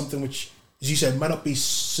with is something which, as you said, might not be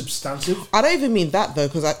substantive. I don't even mean that though,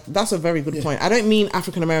 because that's a very good point. I don't mean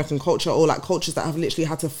African American culture or like cultures that have literally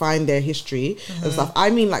had to find their history and stuff. I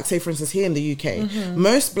mean, like, say for instance, here in the UK,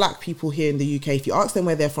 most Black people here in the UK, if you ask them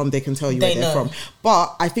where they're from, they can tell you where they're from.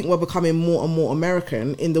 But I think we're becoming more and more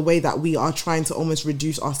American in the way that we are trying to almost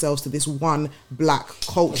reduce ourselves to this one Black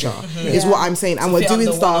culture, is what I'm saying. And we're fit under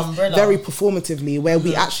doing one stuff umbrella. very performatively where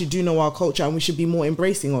we actually do know our culture, and we should be more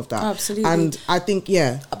embracing of that. Absolutely. And I think,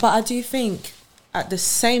 But I do think at the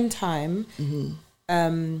same time,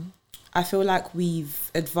 I feel like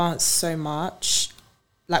we've advanced so much.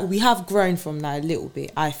 Like, we have grown from that a little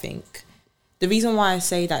bit, I think. The reason why I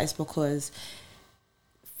say that is because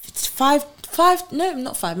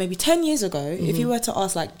maybe 10 years ago, if you were to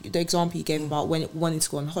ask, like the example you gave about when wanting to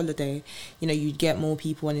go on holiday, you know, you'd get more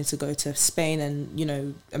people wanting to go to Spain and, you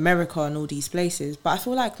know, America and all these places. But I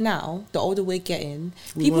feel like now, the older we're getting,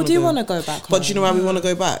 people do want to go back home. But you know why we want to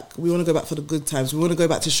go back? We want to go back for the good times. We want to go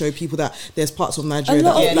back to show people that there's parts of Nigeria A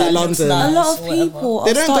lot that of are like people- London. Yeah, a lot of whatever. people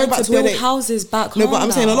They are don't go starting back to to where build they- houses back home. No, but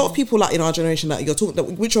I'm saying a now. lot of people like in our generation that you're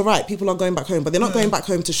talking, which are right, people are going back home, but they're not going back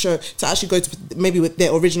home to actually go to maybe with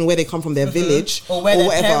their original, where they come from, their village Or where their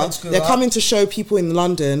whatever. parents grew They're up. coming to show people in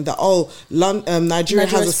London that Nigeria has a Nigeria's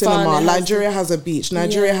fun, cinema, it has Nigeria has a beach,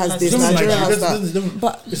 Nigeria has this, It's Nigeria has that.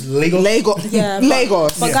 But it's Lagos.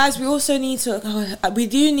 Lagos. But guys, we also need to.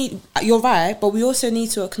 You're right, but we also need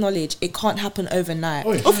to acknowledge it can't happen overnight.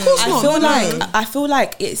 Oh, yeah. Of course not. I feel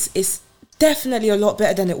like it's definitely a lot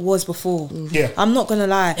better than it was before. Yeah. I'm not gonna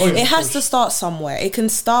lie. Oh, yeah, it of has course. to start somewhere. It can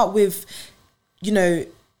start with, you know,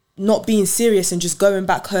 not being serious and just going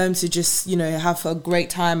back home to just, you know, have a great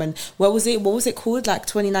time. And what was it called? Like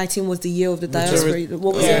 2019 was the year of the diaspora.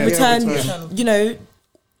 What was Yeah, it? Return. return. You know,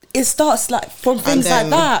 it starts like from things like then-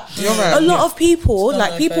 that. You're right. A lot of people,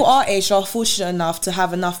 like no people offense. our age, are fortunate enough to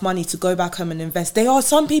have enough money to go back home and invest.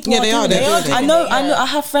 Some people Yeah, are they doing are, it. they're doing it. I know. Yeah. I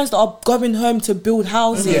have friends that are going home to build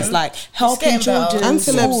houses, Yeah. like helping getting better. children And in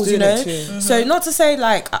celebs schools. doing You know, it too. so not to say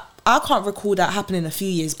like I can't recall that happening a few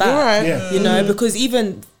years back. You're right. Yeah. You know, because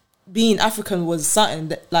even being African was something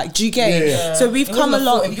that, like, do you get it? Yeah. So we've It come wasn't a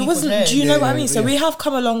thought along. in It people's wasn't. heads. Do you know what I Yeah, mean? So yeah. we have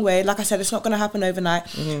come a long way. Like I said, it's not going to happen overnight.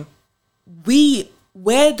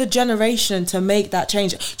 We're the generation to make that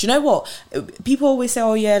change. Do you know what? People always say,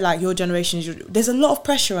 oh yeah, like your generation is... There's a lot of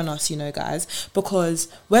pressure on us, you know, guys, because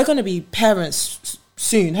we're going to be parents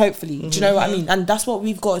soon, hopefully. Do you know what I mean? And that's what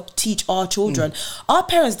we've got to teach our children. Our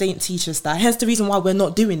parents didn't teach us that. Hence the reason why we're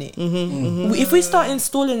not doing it. If we start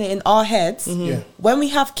installing it in our heads, when we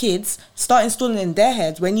have kids, start installing it in their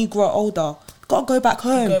heads, when you grow older, got to go back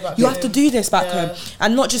home. You have to do this back home.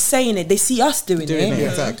 And not just saying it, they see us doing it.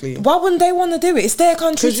 Exactly. Why wouldn't they want to do it? It's their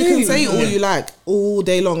country Because too. you can say all you like all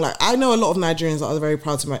day long. Like, I know a lot of Nigerians that are very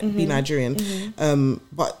proud to be Nigerian,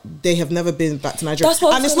 but they have never been back to Nigeria. That's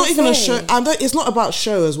what I and was it's not gonna even say. a show. And it's not about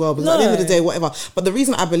show as well. Because at the end of the No. day, whatever. But the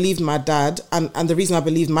reason I believed my dad and the reason I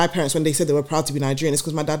believed my parents when they said they were proud to be Nigerian is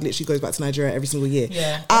because my dad literally goes back to Nigeria every single year.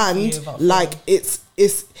 Yeah, And like it's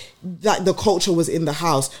like the culture was in the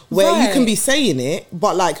house where you can be saying it,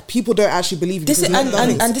 but like people don't actually believe you. This is, because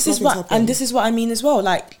and this is nothing's what happened. this is what I mean as well.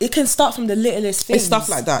 Like, it can start from the littlest things. It's stuff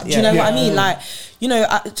like that, Do you know yeah. what I mean? Like, you know,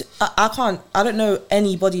 I don't know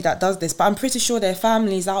anybody that does this, but I'm pretty sure there are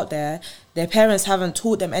families out there. Their parents haven't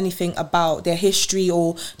taught them anything about their history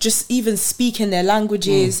or just even speaking their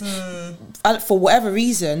languages for whatever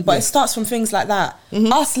reason. But it starts from things like that.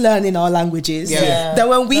 Us learning our languages. Yeah. Then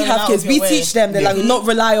when we Learning have out kids, of your we way. teach them their language, not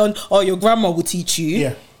rely on, oh, your grandma will teach you.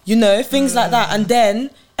 Yeah. You know, things like that. And then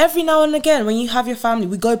every now and again, when you have your family,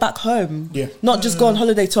 we go back home. Yeah. Not just go on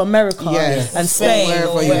holiday to America Yes. and Spain.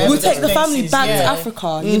 Wherever you We'll want. take the family back to Yeah.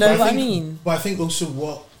 Africa. You know But what I think- mean? But I think also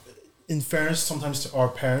what, in fairness, sometimes to our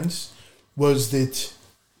parents, was that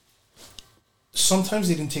sometimes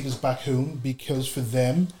they didn't take us back home because for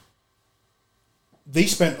them, they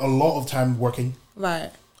spent a lot of time working. Right.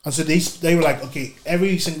 And so they were like, okay,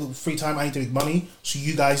 every single free time I need to make money, so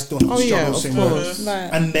you guys don't have to Oh, yeah, struggle the of same course. way. Right.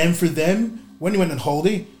 And then for them, when they went on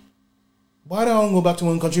holiday, why do I want to go back to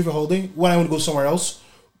one country for holiday when I want to go somewhere else?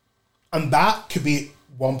 And that could be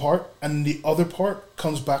one part. And the other part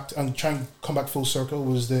comes back to, and trying to come back full circle,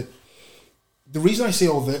 was that the reason I say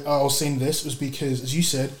all this, I was saying this was because, as you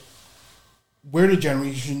said, we're the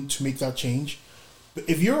generation to make that change. But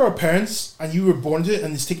if you're our parents and you were born to it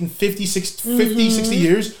and it's taken 50, 60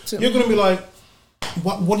 years, you're going to be like,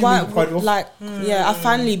 what do you mean proud of? Like, yeah,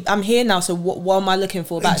 I'm here now, so what am I looking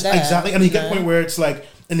for back there? Exactly. And you get a point where it's like,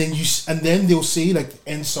 and then they'll see like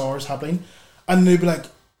NSARS happening and they'll be like,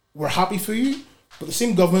 we're happy for you, but the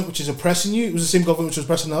same government which is oppressing you, it was the same government which was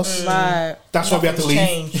oppressing us. Right. That's why we have to leave.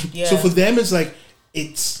 Changed, yeah. So for them, it's like,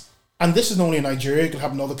 and this is not only in Nigeria, it could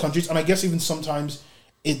happen in other countries, and I guess even sometimes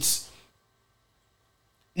it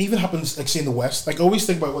even happens, like, say, in the West. Like, I always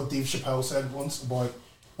think about what Dave Chappelle said once about,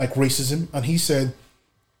 like, racism, and he said,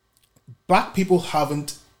 black people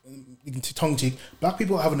haven't, tongue-in-cheek, black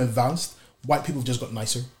people haven't advanced, white people have just got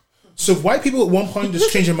nicer. So if white people at one point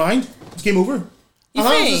just change their mind, it's game over. You and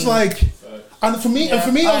I was think? just like, and for me, I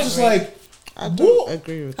was just agree. like, I don't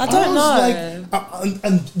agree with I that. don't know.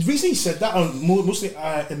 and the reason he said that, mostly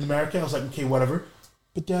in America, I was like, okay, whatever.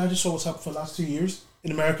 But then I just saw what's happened for the last 2 years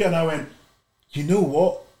in America, and I went, you know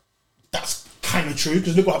what? That's kind of true,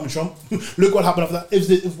 because look what happened to Trump. Look what happened after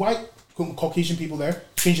that. If white Caucasian people there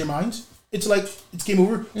change their minds, it's like, it's game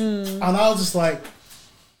over. And I was just like,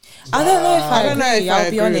 I don't know if I don't know agree. if I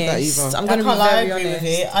I'll be agree with that honest. either. I'm I going to be can't lie, I very agree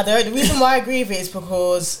with honest. it. The reason why I agree with it is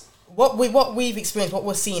because what we've experienced, what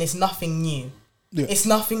we're seeing, is nothing new. Yeah. It's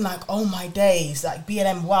nothing like, oh my days, like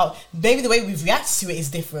BLM, wow. Maybe the way we've reacted to it is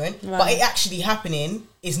different, but it actually happening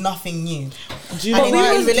is nothing new. Do you know And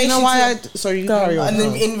why? in Do you know relation why? to- Sorry, you carry on. And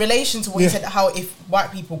then in relation to what you Yeah. said, how if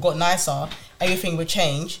white people got nicer, everything would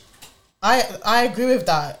change. I agree with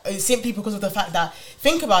that. It's simply because of the fact that,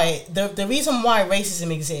 think about it, the reason why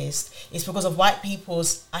racism exists is because of white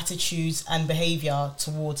people's attitudes and behaviour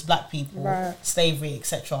towards black people, Right. slavery,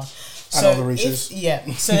 etc. And other races.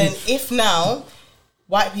 So then if now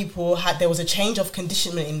white people there was a change of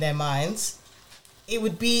conditionment in their minds, it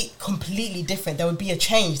would be completely different. There would be a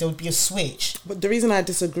change. There would be a switch. But the reason I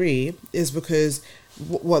disagree is because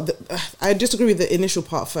I disagree with the initial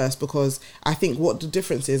part first, because I think what the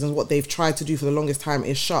difference is and what they've tried to do for the longest time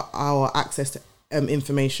is shut our access to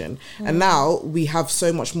information. And now we have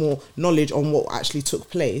so much more knowledge on what actually took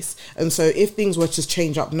place. And so if things were to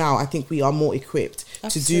change up now, I think we are more equipped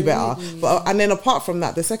to do better. But and then apart from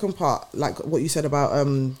that, the second part, like what you said about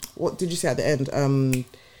what did you say at the end?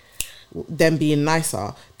 Them being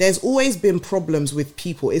nicer. There's always been problems with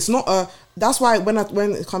people. It's not that's why when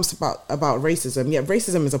it comes to about racism, yeah,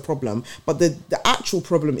 racism is a problem, but the actual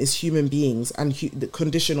problem is human beings and the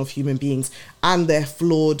condition of human beings and their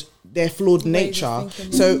flawed their flawed nature.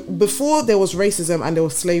 So before there was racism and there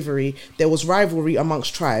was slavery, there was rivalry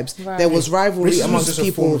amongst tribes. Right. There was rivalry Racism is amongst just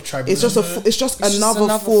a form people. of It's just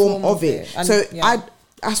another form of it. And, So yeah.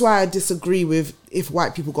 that's why I disagree with if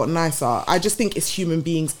white people got nicer. I just think it's human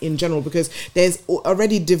beings in general, because there's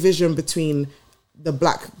already division between the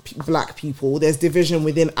black people. There's division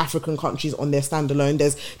within African countries on their standalone.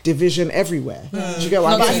 There's division everywhere. Do you get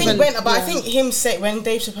what But I mean? I think when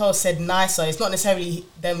Dave Chappelle said nicer, it's not necessarily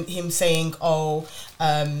him saying,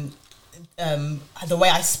 the way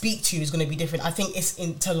I speak to you is going to be different. I think it's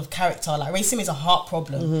in terms of character. Like, racism is a heart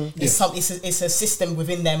problem. It's a system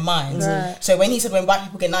within their minds. Right. So when he said when white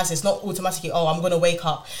people get nicer, it's not automatically, I'm going to wake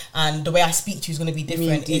up and the way I speak to you is going to be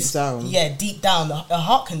different. Deep down. Yeah, deep down, a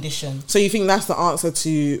heart condition. So you think that's the answer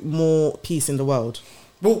to more peace in the world?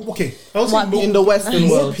 Well, okay. I'll say more, in the Western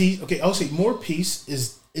more world? peace. Okay, I'll say more peace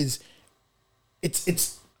is it's.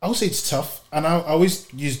 I'll say it's tough, and I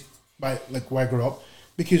always use where I grew up,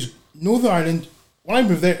 because Northern Ireland, when I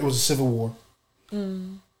moved there, it was a civil war.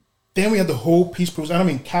 Then we had the whole peace process. And I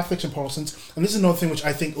mean, Catholics and Protestants, and this is another thing which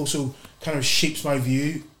I think also kind of shapes my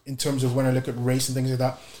view in terms of when I look at race and things like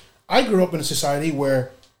that. I grew up in a society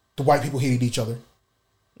where the white people hated each other.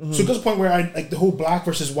 So it got to the point where the whole black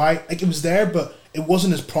versus white, it was there, but it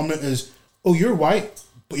wasn't as prominent as, you're white,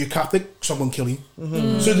 but you're Catholic, so I'm going to kill you.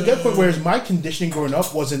 So to get to the point where my conditioning growing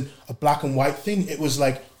up wasn't a black and white thing, it was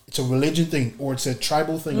like, it's a religion thing, or it's a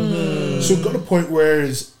tribal thing. So it got to a point where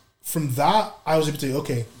from that, I was able to,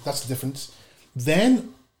 okay, that's the difference.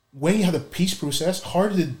 Then, when you had the peace process, how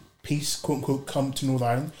did peace, quote unquote, come to Northern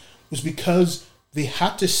Ireland? Was because they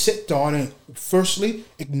had to sit down and firstly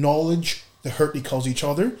acknowledge the hurt they cause each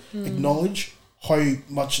other, acknowledge how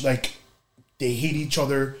much they hate each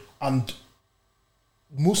other, and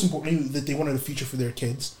most importantly, that they wanted a future for their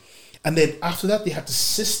kids. And then after that, they had to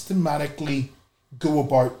systematically go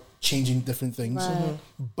about changing different things. Right.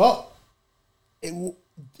 But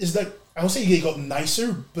it's like, I don't say they got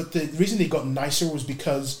nicer, but the reason they got nicer was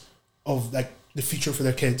because of the future for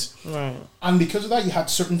their kids. Right. And because of that, you had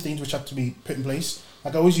certain things which had to be put in place.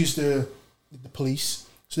 Like, I always use the police.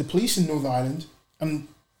 So the police in Northern Ireland, and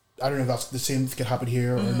I don't know if that's the same that could happen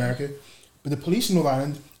here or in America, but the police in Northern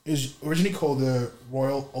Ireland is originally called the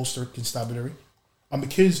Royal Ulster Constabulary. And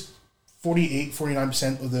because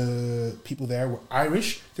 49% of the people there were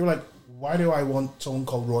Irish, they were like, why do I want someone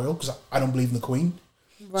called Royal? Because I don't believe in the Queen.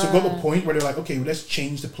 Right. So it got to a point where they're like, okay, well, let's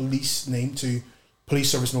change the police name to Police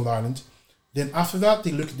Service Northern Ireland. Then after that,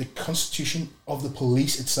 they looked at the constitution of the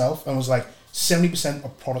police itself and was like 70% are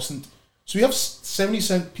Protestant. So we have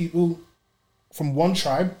 70% people from one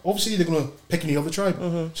tribe. Obviously, they're going to pick any other tribe.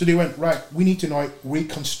 So they went, right, we need to now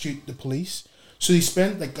reconstitute the police. So they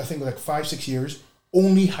spent, I think, 5-6 years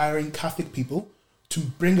only hiring Catholic people to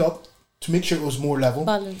make sure it was more level.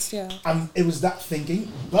 Balanced, yeah. And it was that thinking.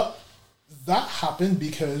 But that happened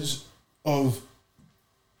because of,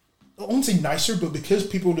 I won't say nicer, but because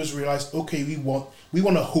people just realized, okay, we want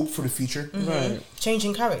a hope for the future. Right.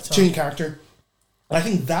 Changing character. And I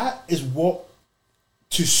think that is what,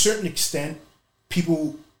 to a certain extent,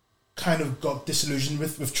 people kind of got disillusioned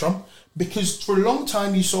with Trump. Because for a long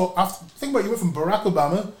time you saw, think about it, you went from Barack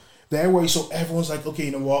Obama there, where you saw everyone's like, okay,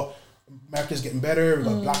 you know what, America's getting better, we've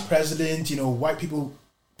got a black president,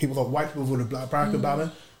 people thought white people voted Barack Obama.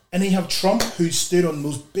 And then you have Trump, who stood on the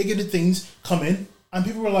most bigoted things, come in, and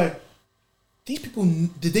people were like, these people,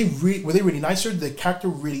 were they really nicer? Did the character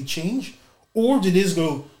really change? Or did this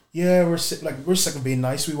go, yeah, we're sick of being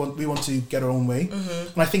nice, we want to get our own way.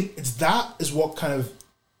 And I think that is what kind of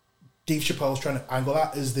Dave Chappelle is trying to angle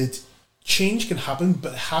at, is that change can happen,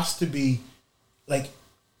 but it has to be,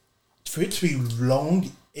 for it to be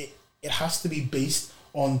long, it has to be based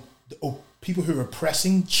on the people who are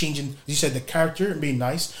oppressing, changing, as you said, the character and being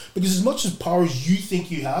nice. Because as much as power as you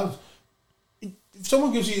think you have, if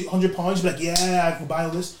someone gives you £100, you're like, yeah, I can buy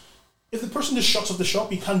all this. If the person just shuts up the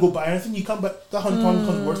shop, you can't go buy anything. You can't buy, that £100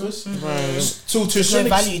 becomes worthless. Right. So to There's no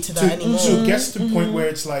value to that anymore. So it gets to the point where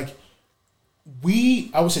it's like,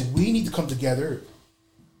 I would say we need to come together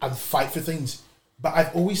and fight for things. But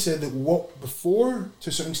I've always said that before, to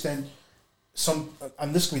a certain extent,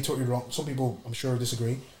 and this can be totally wrong, some people I'm sure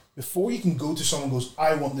disagree, before you can go to someone and goes,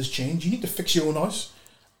 I want this change, you need to fix your own house.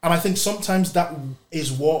 And I think sometimes that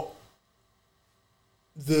is what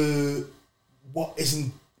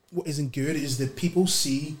isn't good, is that people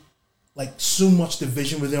see so much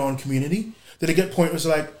division within their own community that they get to a point where it's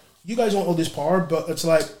like, you guys want all this power, but it's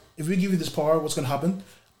like, if we give you this power, what's going to happen?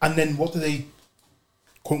 And then what do they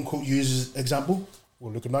quote unquote use as example?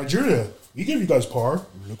 Well, look at Nigeria. We give you guys power.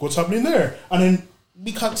 Look what's happening there. And then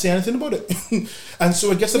we can't say anything about it. And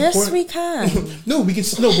so I guess the Yes, point. we can. No, we can.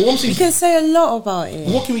 No, but what I'm saying We can say a lot about it.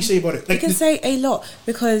 what can we say about it? We can say a lot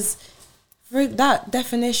because for that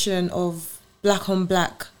definition of black on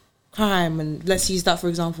black crime, and let's use that for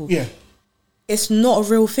example. yeah. It's not a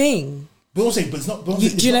real thing. But I'm saying, but it's not. But I'm Do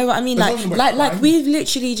saying, you know what I mean? it's not even about Like crime. we've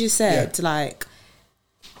literally just said, Yeah. like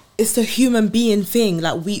it's a human being thing.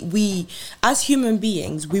 Like we as human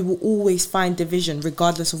beings, we will always find division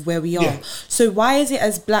regardless of where we are. Yeah. So why is it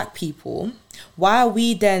as black people? Why are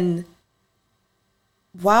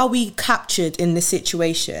we captured in this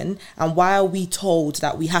situation, and why are we told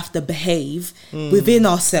that we have to behave within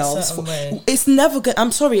ourselves? Certain way. It's never gonna.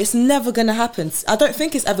 I'm sorry, it's never gonna happen. I don't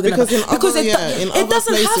think it's ever gonna Because happen. Because it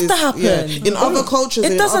doesn't have to happen. In other cultures,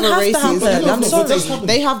 It in doesn't other have to races, happen. I'm No, sorry, but that's happening.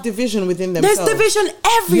 they have division within There's themselves. division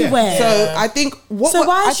everywhere. So I think So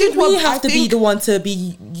why I should think we what- have I to be think- the one to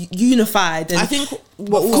be unified and I think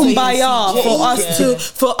what we'll say kumbaya is-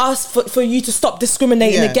 for us for you to stop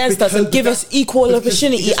discriminating Yeah, against us and Because- give us equal because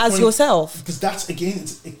opportunity this as point- yourself. Because that's again,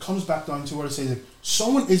 it comes back down to what I say. Like,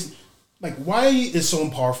 someone is like, why is someone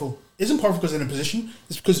powerful? Isn't powerful because they're in a position.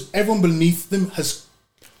 It's because everyone beneath them has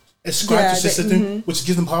ascribed Yeah, to a system which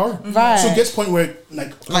gives them power. Right. So it gets to a point where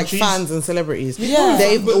like countries- fans and celebrities. Yeah.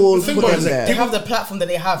 They've But all the thing put about it them is, like, They there. have the platform that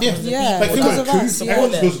they have. Yeah, because the Yeah, like people think because about of it, us, coup, yeah.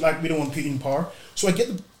 everyone goes like we don't want Putin in power. So I get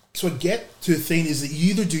to the thing is that you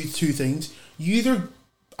either do two things. You either,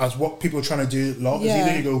 as what people are trying to do a lot, is Yeah.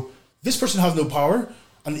 either you go, this person has no power,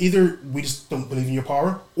 and either we just don't believe in your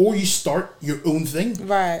power, or you start your own thing.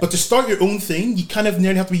 Right. But to start your own thing, you kind of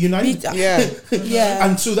nearly have to be united. Yeah. Yeah.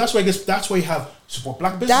 And so that's why I guess that's why you have support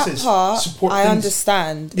black That businesses. part support I things.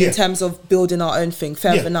 understand Yeah. in terms of building our own thing.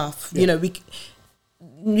 Fair Yeah. enough. Yeah. You know,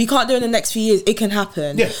 we can't do it in the next few years. It can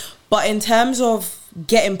happen. Yeah. But in terms of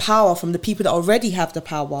getting power from the people that already have the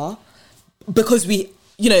power, because we,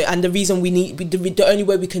 you know, and the reason the only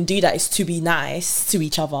way we can do that is to be nice to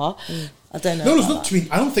each other. I don't know. No, it's about not to be.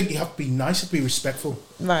 I don't think you have to be nice. You have to be respectful.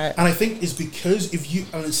 Right. And I think it's because if you,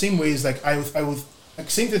 and in the same way as like I would like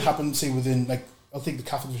same thing happened say within like I'll take the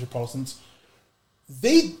Catholic versus Protestants.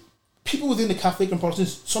 People within the Catholic and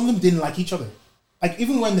Protestants, some of them didn't like each other. Like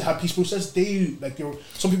even when they had peace protests, they like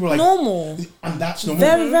some people were like Normal. and that's normal.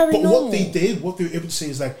 Very, very but normal. what they were able to say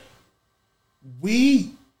is like,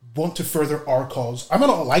 we want to further our cause. I might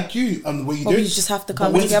not like you and the way you But do we it, just have to but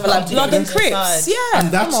come we together come like blood and together. Crips. Yeah,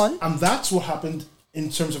 And that's come on. and that's what happened in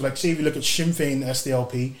terms of like say if you look at Sinn Féin,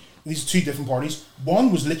 SDLP, these are two different parties.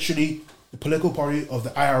 One was literally the political party of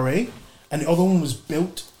the IRA, and the other one was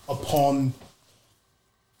built upon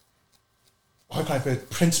how can I put it,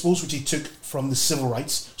 principles which he took from the civil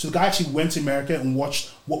rights. So the guy actually went to America and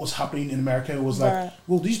watched what was happening in America. It was like, Right.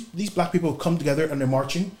 well, these black people have come together and they're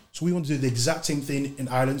marching, so we want to do the exact same thing in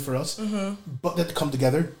Ireland for us, but they come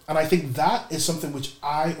together. And I think that is something which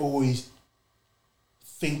I always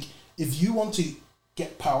think if you want to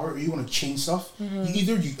get power or you want to change stuff, you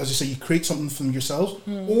either, as I say, you create something from yourselves,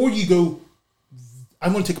 or you go,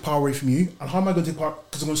 I'm going to take power away from you. And how am I going to take power?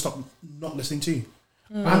 Because I'm going to stop not listening to you.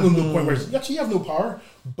 I'm going to a point where actually you have no power,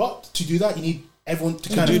 but to do that, you need everyone to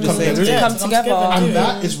kind of come together. Yeah, come to together. and do And it.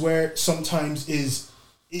 that is where sometimes is,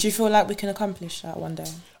 Do you feel like we can accomplish that one day?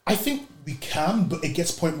 I think we can, but it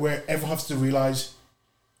gets to a point where everyone has to realize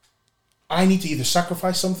I need to either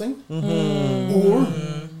sacrifice something or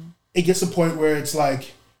it gets to a point where it's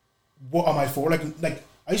like, what am I for? Like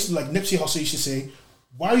I used to like Nipsey Hussle used to say,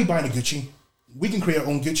 why are we buying a Gucci? We can create our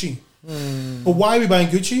own Gucci. But why are we buying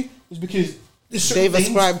Gucci? It's because there's certain They've things-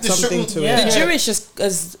 ascribed there's something certain- to it. The Yeah. Jewish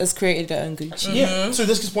has created their own Gucci. Yeah. So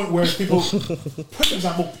this gets to a point where people, for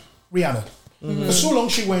example, Rihanna. For so long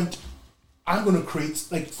she went, I'm going to create,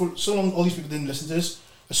 like for so long all these people didn't listen to this.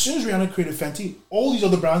 As soon as Rihanna created Fenty, all these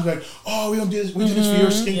other brands were like, oh, we don't do this, we do this for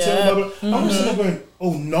your skin tone, blah, blah. I'm just going,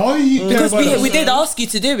 oh, now you care Because about us. we did ask you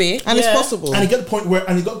to do it. And it's Yeah. possible. And it got the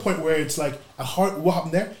point where it's like what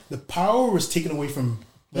happened there? The power was taken away from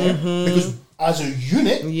there because as a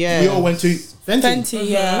unit, Yeah. we all went to Fenty. Fenty,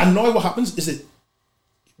 yeah. And now what happens is that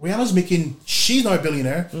Rihanna's she's now a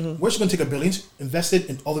billionaire. Where's she going to take her billions? Invest it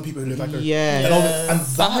in other people who look like her. Yeah. And, and I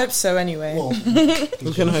that, hope so anyway. well,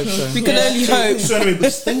 We can hope so. We can only hope. so anyway, but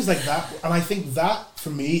it's things like that, and I think that for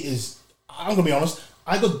me is, I'm gonna be honest,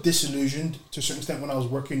 I got disillusioned to a certain extent when I was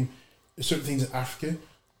working certain things in Africa,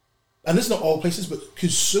 and it's not all places, but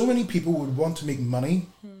because so many people would want to make money,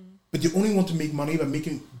 but they only want to make money by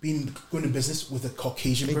going to business with a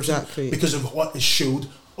Caucasian person Exactly. because of what is showed.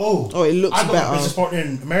 Oh, it looks I got better. a business partner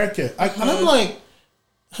in America, and I'm like,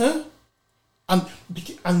 huh? And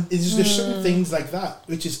there's certain things like that,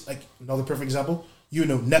 which is like another perfect example.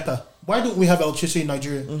 NEPA. Why don't we have electricity in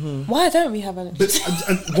Nigeria? Why don't we have electricity? But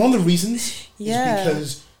and one of the reasons Yeah.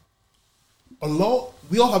 is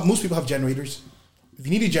because most people have generators. If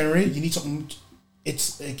you need a generator, you need something.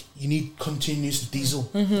 It's like you need continuous diesel.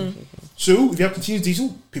 So if you have continuous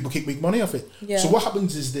diesel, people keep making money off it. Yeah. So what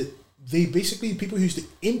happens is that people who used to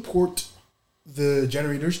import the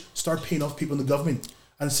generators start paying off people in the government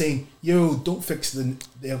and saying, "Yo, don't fix the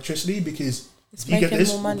electricity because It's if you get making this,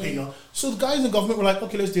 more we'll money." pay you off." So the guys in the government were like,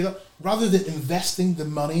 "Okay, let's do that," rather than investing the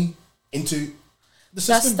money into the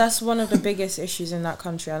system. That's one of the biggest issues in that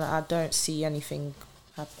country, and I don't see anything.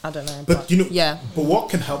 I don't know. But yeah. But what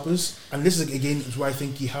can help us, and this is again is where I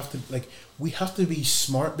think we have to be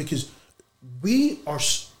smart, because we are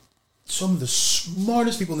some of the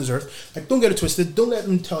smartest people on this earth. Like, don't get it twisted. Don't let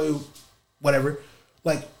them tell you whatever.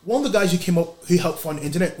 Like, one of the guys who helped fund the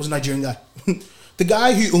internet was a Nigerian guy. The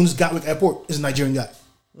guy who owns Gatwick Airport is a Nigerian guy.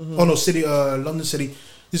 Oh no, London City.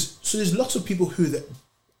 There's lots of people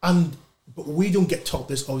but we don't get taught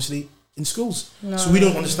this obviously in schools. No. So we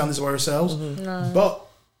don't understand this by ourselves. No. But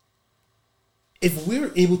if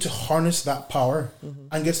we're able to harness that power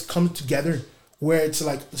and get to come together, where it's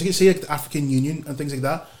like say the African Union and things like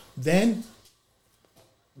that, then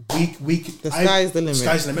the sky's the limit.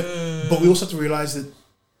 Sky's the limit. But we also have to realize that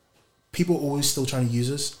people are always still trying to use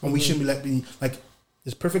us, and we shouldn't be like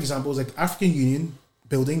this perfect example is like the African Union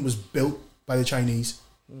building was built by the Chinese.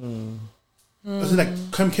 It was like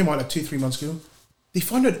came out like 2-3 months ago. They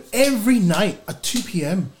found out every night at 2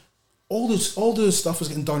 p.m. all the stuff was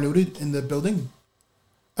getting downloaded in the building,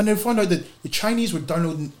 and they found out that the Chinese were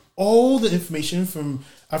downloading all the information from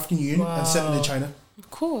African Union and sending it to China. Of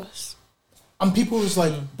course. And people was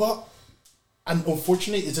like, but, and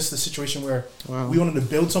unfortunately, it's just the situation where we wanted to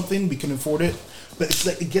build something, we couldn't afford it, but it's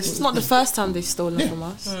like It's not the first time they've stolen from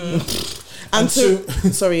us. And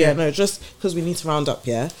just because we need to round up,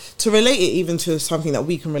 to relate it even to something that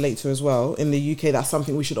we can relate to as well in the UK, that's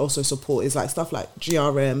something we should also support, is like stuff like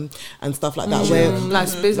GRM and stuff like that, where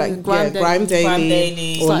Grime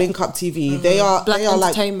Daily or Link Up TV, they are like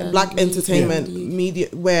black entertainment media,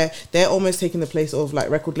 where they're almost taking the place of like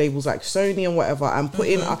record labels like Sony and whatever, and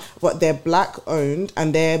putting but they're black owned,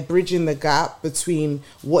 and they're bridging the gap between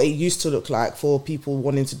what it used to look like for people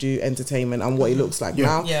wanting to do entertainment and what it looks like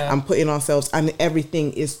now, and putting ourselves, and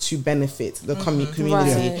everything is to benefit the community.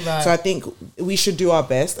 Right. So I think we should do our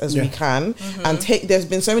best as we can, and there's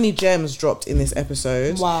been so many gems dropped in this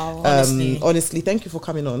episode. Wow. Honestly, thank you for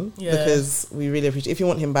coming on, because we really appreciate it. If you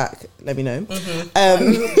want him back, let me know.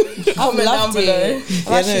 I would love to.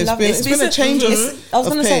 It's been a change of I was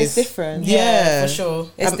going to say pace. it's different. Yeah, for sure.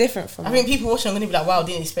 It's different from I think people watching are going to be like, wow,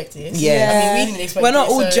 didn't expect it. Yeah. I mean, we didn't expect We're not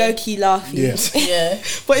it, all so- jokey, laughy. Yeah.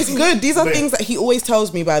 But it's good. These are things that he always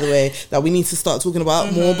tells me, by the way, that we need to start talking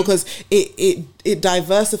about more, because it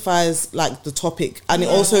diversifies like the topic, and it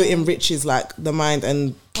also enriches like the mind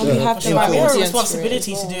and we have the We right have a audience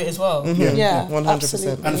responsibility to do it as well. Yeah,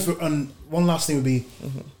 100%. absolutely. And one last thing would be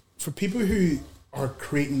for people who are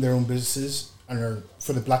creating their own businesses and are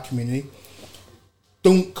for the black community,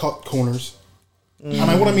 don't cut corners.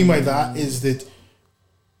 And what I mean by that is that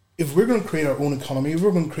if we're going to create our own economy, if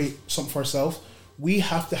we're going to create something for ourselves, we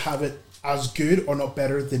have to have it as good or not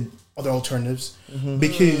better than other alternatives,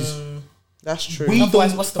 because that's true. we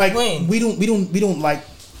Otherwise, don't what's the like point? we don't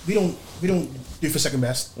do for second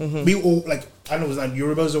best. We all like, I don't know, it's not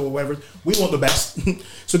Eurobuzz or whatever. We want the best.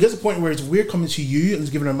 So there's a point where it's we're coming to you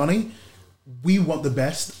and giving our money. We want the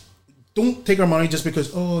best. Don't take our money just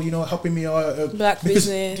because helping me out. Black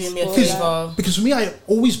business. Doing me a because, favour. because for me, I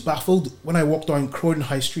always baffled when I walk down Croydon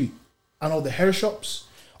High Street and all the hair shops,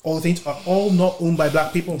 all the things are all not owned by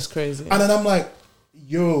black people. It's crazy. And then I'm like,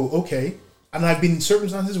 yo, okay. And I've been in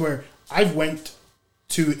circumstances where I've went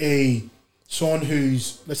to someone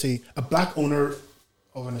who's, let's say, a black owner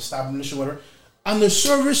of an establishment or whatever, and the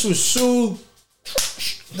service was so.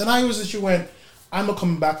 Then I was actually went, I'm not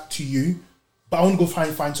coming back to you, but I want to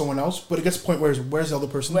go find someone else. But it gets to the point where where's the other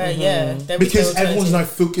person? Where, Because everyone's now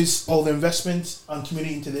focused all the investments and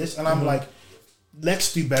community into this, and I'm like,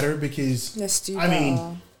 let's do better, because I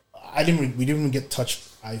mean, we didn't even get touched.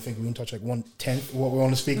 I think we didn't touch like 1/10 what we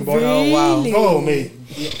want to speak about. Really? Oh wow! Oh mate,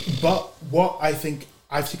 but what I think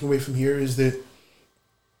I've taken away from here is that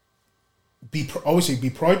obviously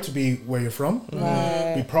be proud to be where you're from.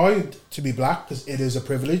 Right. Be proud to be black, because it is a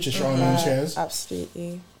privilege, as Charlamagne says.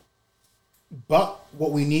 Absolutely. But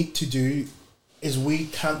what we need to do is we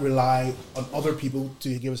can't rely on other people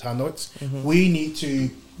to give us handouts. We need to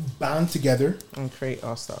band together And create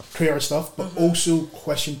our stuff. but also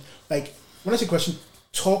question. Like when I say question,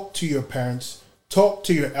 talk to your parents, talk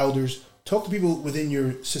to your elders, talk to people within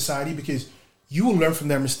your society, because you will learn from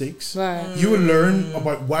their mistakes. Right. You will learn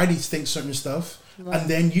about why they think certain stuff, and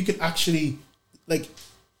then you can actually, like,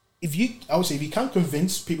 if you can't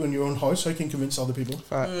convince people in your own house, how you can convince other people?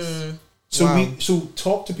 Facts. So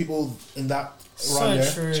talk to people in that around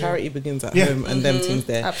there. True. Charity begins at home, and them things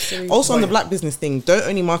there. Absolutely. Also, on the black business thing, don't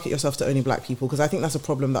only market yourself to only black people, because I think that's a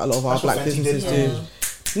problem that a lot of our That's what black Fenty businesses did. do.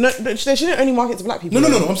 No, they shouldn't only market to black people. No.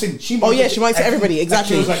 I'm saying she. Oh yeah, she markets to everybody.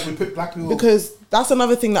 Exactly. She was like, we put black people. Because that's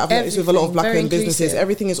another thing that I've noticed with a lot of Everything, black very owned businesses. inclusive.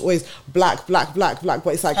 Everything is always black,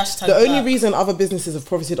 but it's like Hashtag the only black. reason other businesses have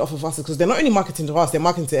profited off of us is because they're not only marketing to us, they're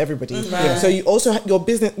marketing to everybody. Yeah. So you also your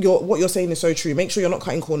business, what you're saying is so true. Make sure you're not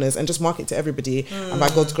cutting corners and just market to everybody. And by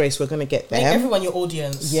God's grace, we're gonna get Make there. everyone your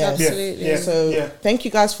audience. Yes. Absolutely. Yeah. So thank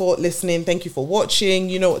you guys for listening. Thank you for watching.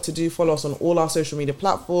 You know what to do. Follow us on all our social media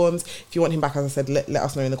platforms. If you want him back, as I said, let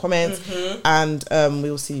us know in the comments. And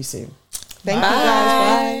we will see you soon. Thank you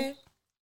guys. Bye.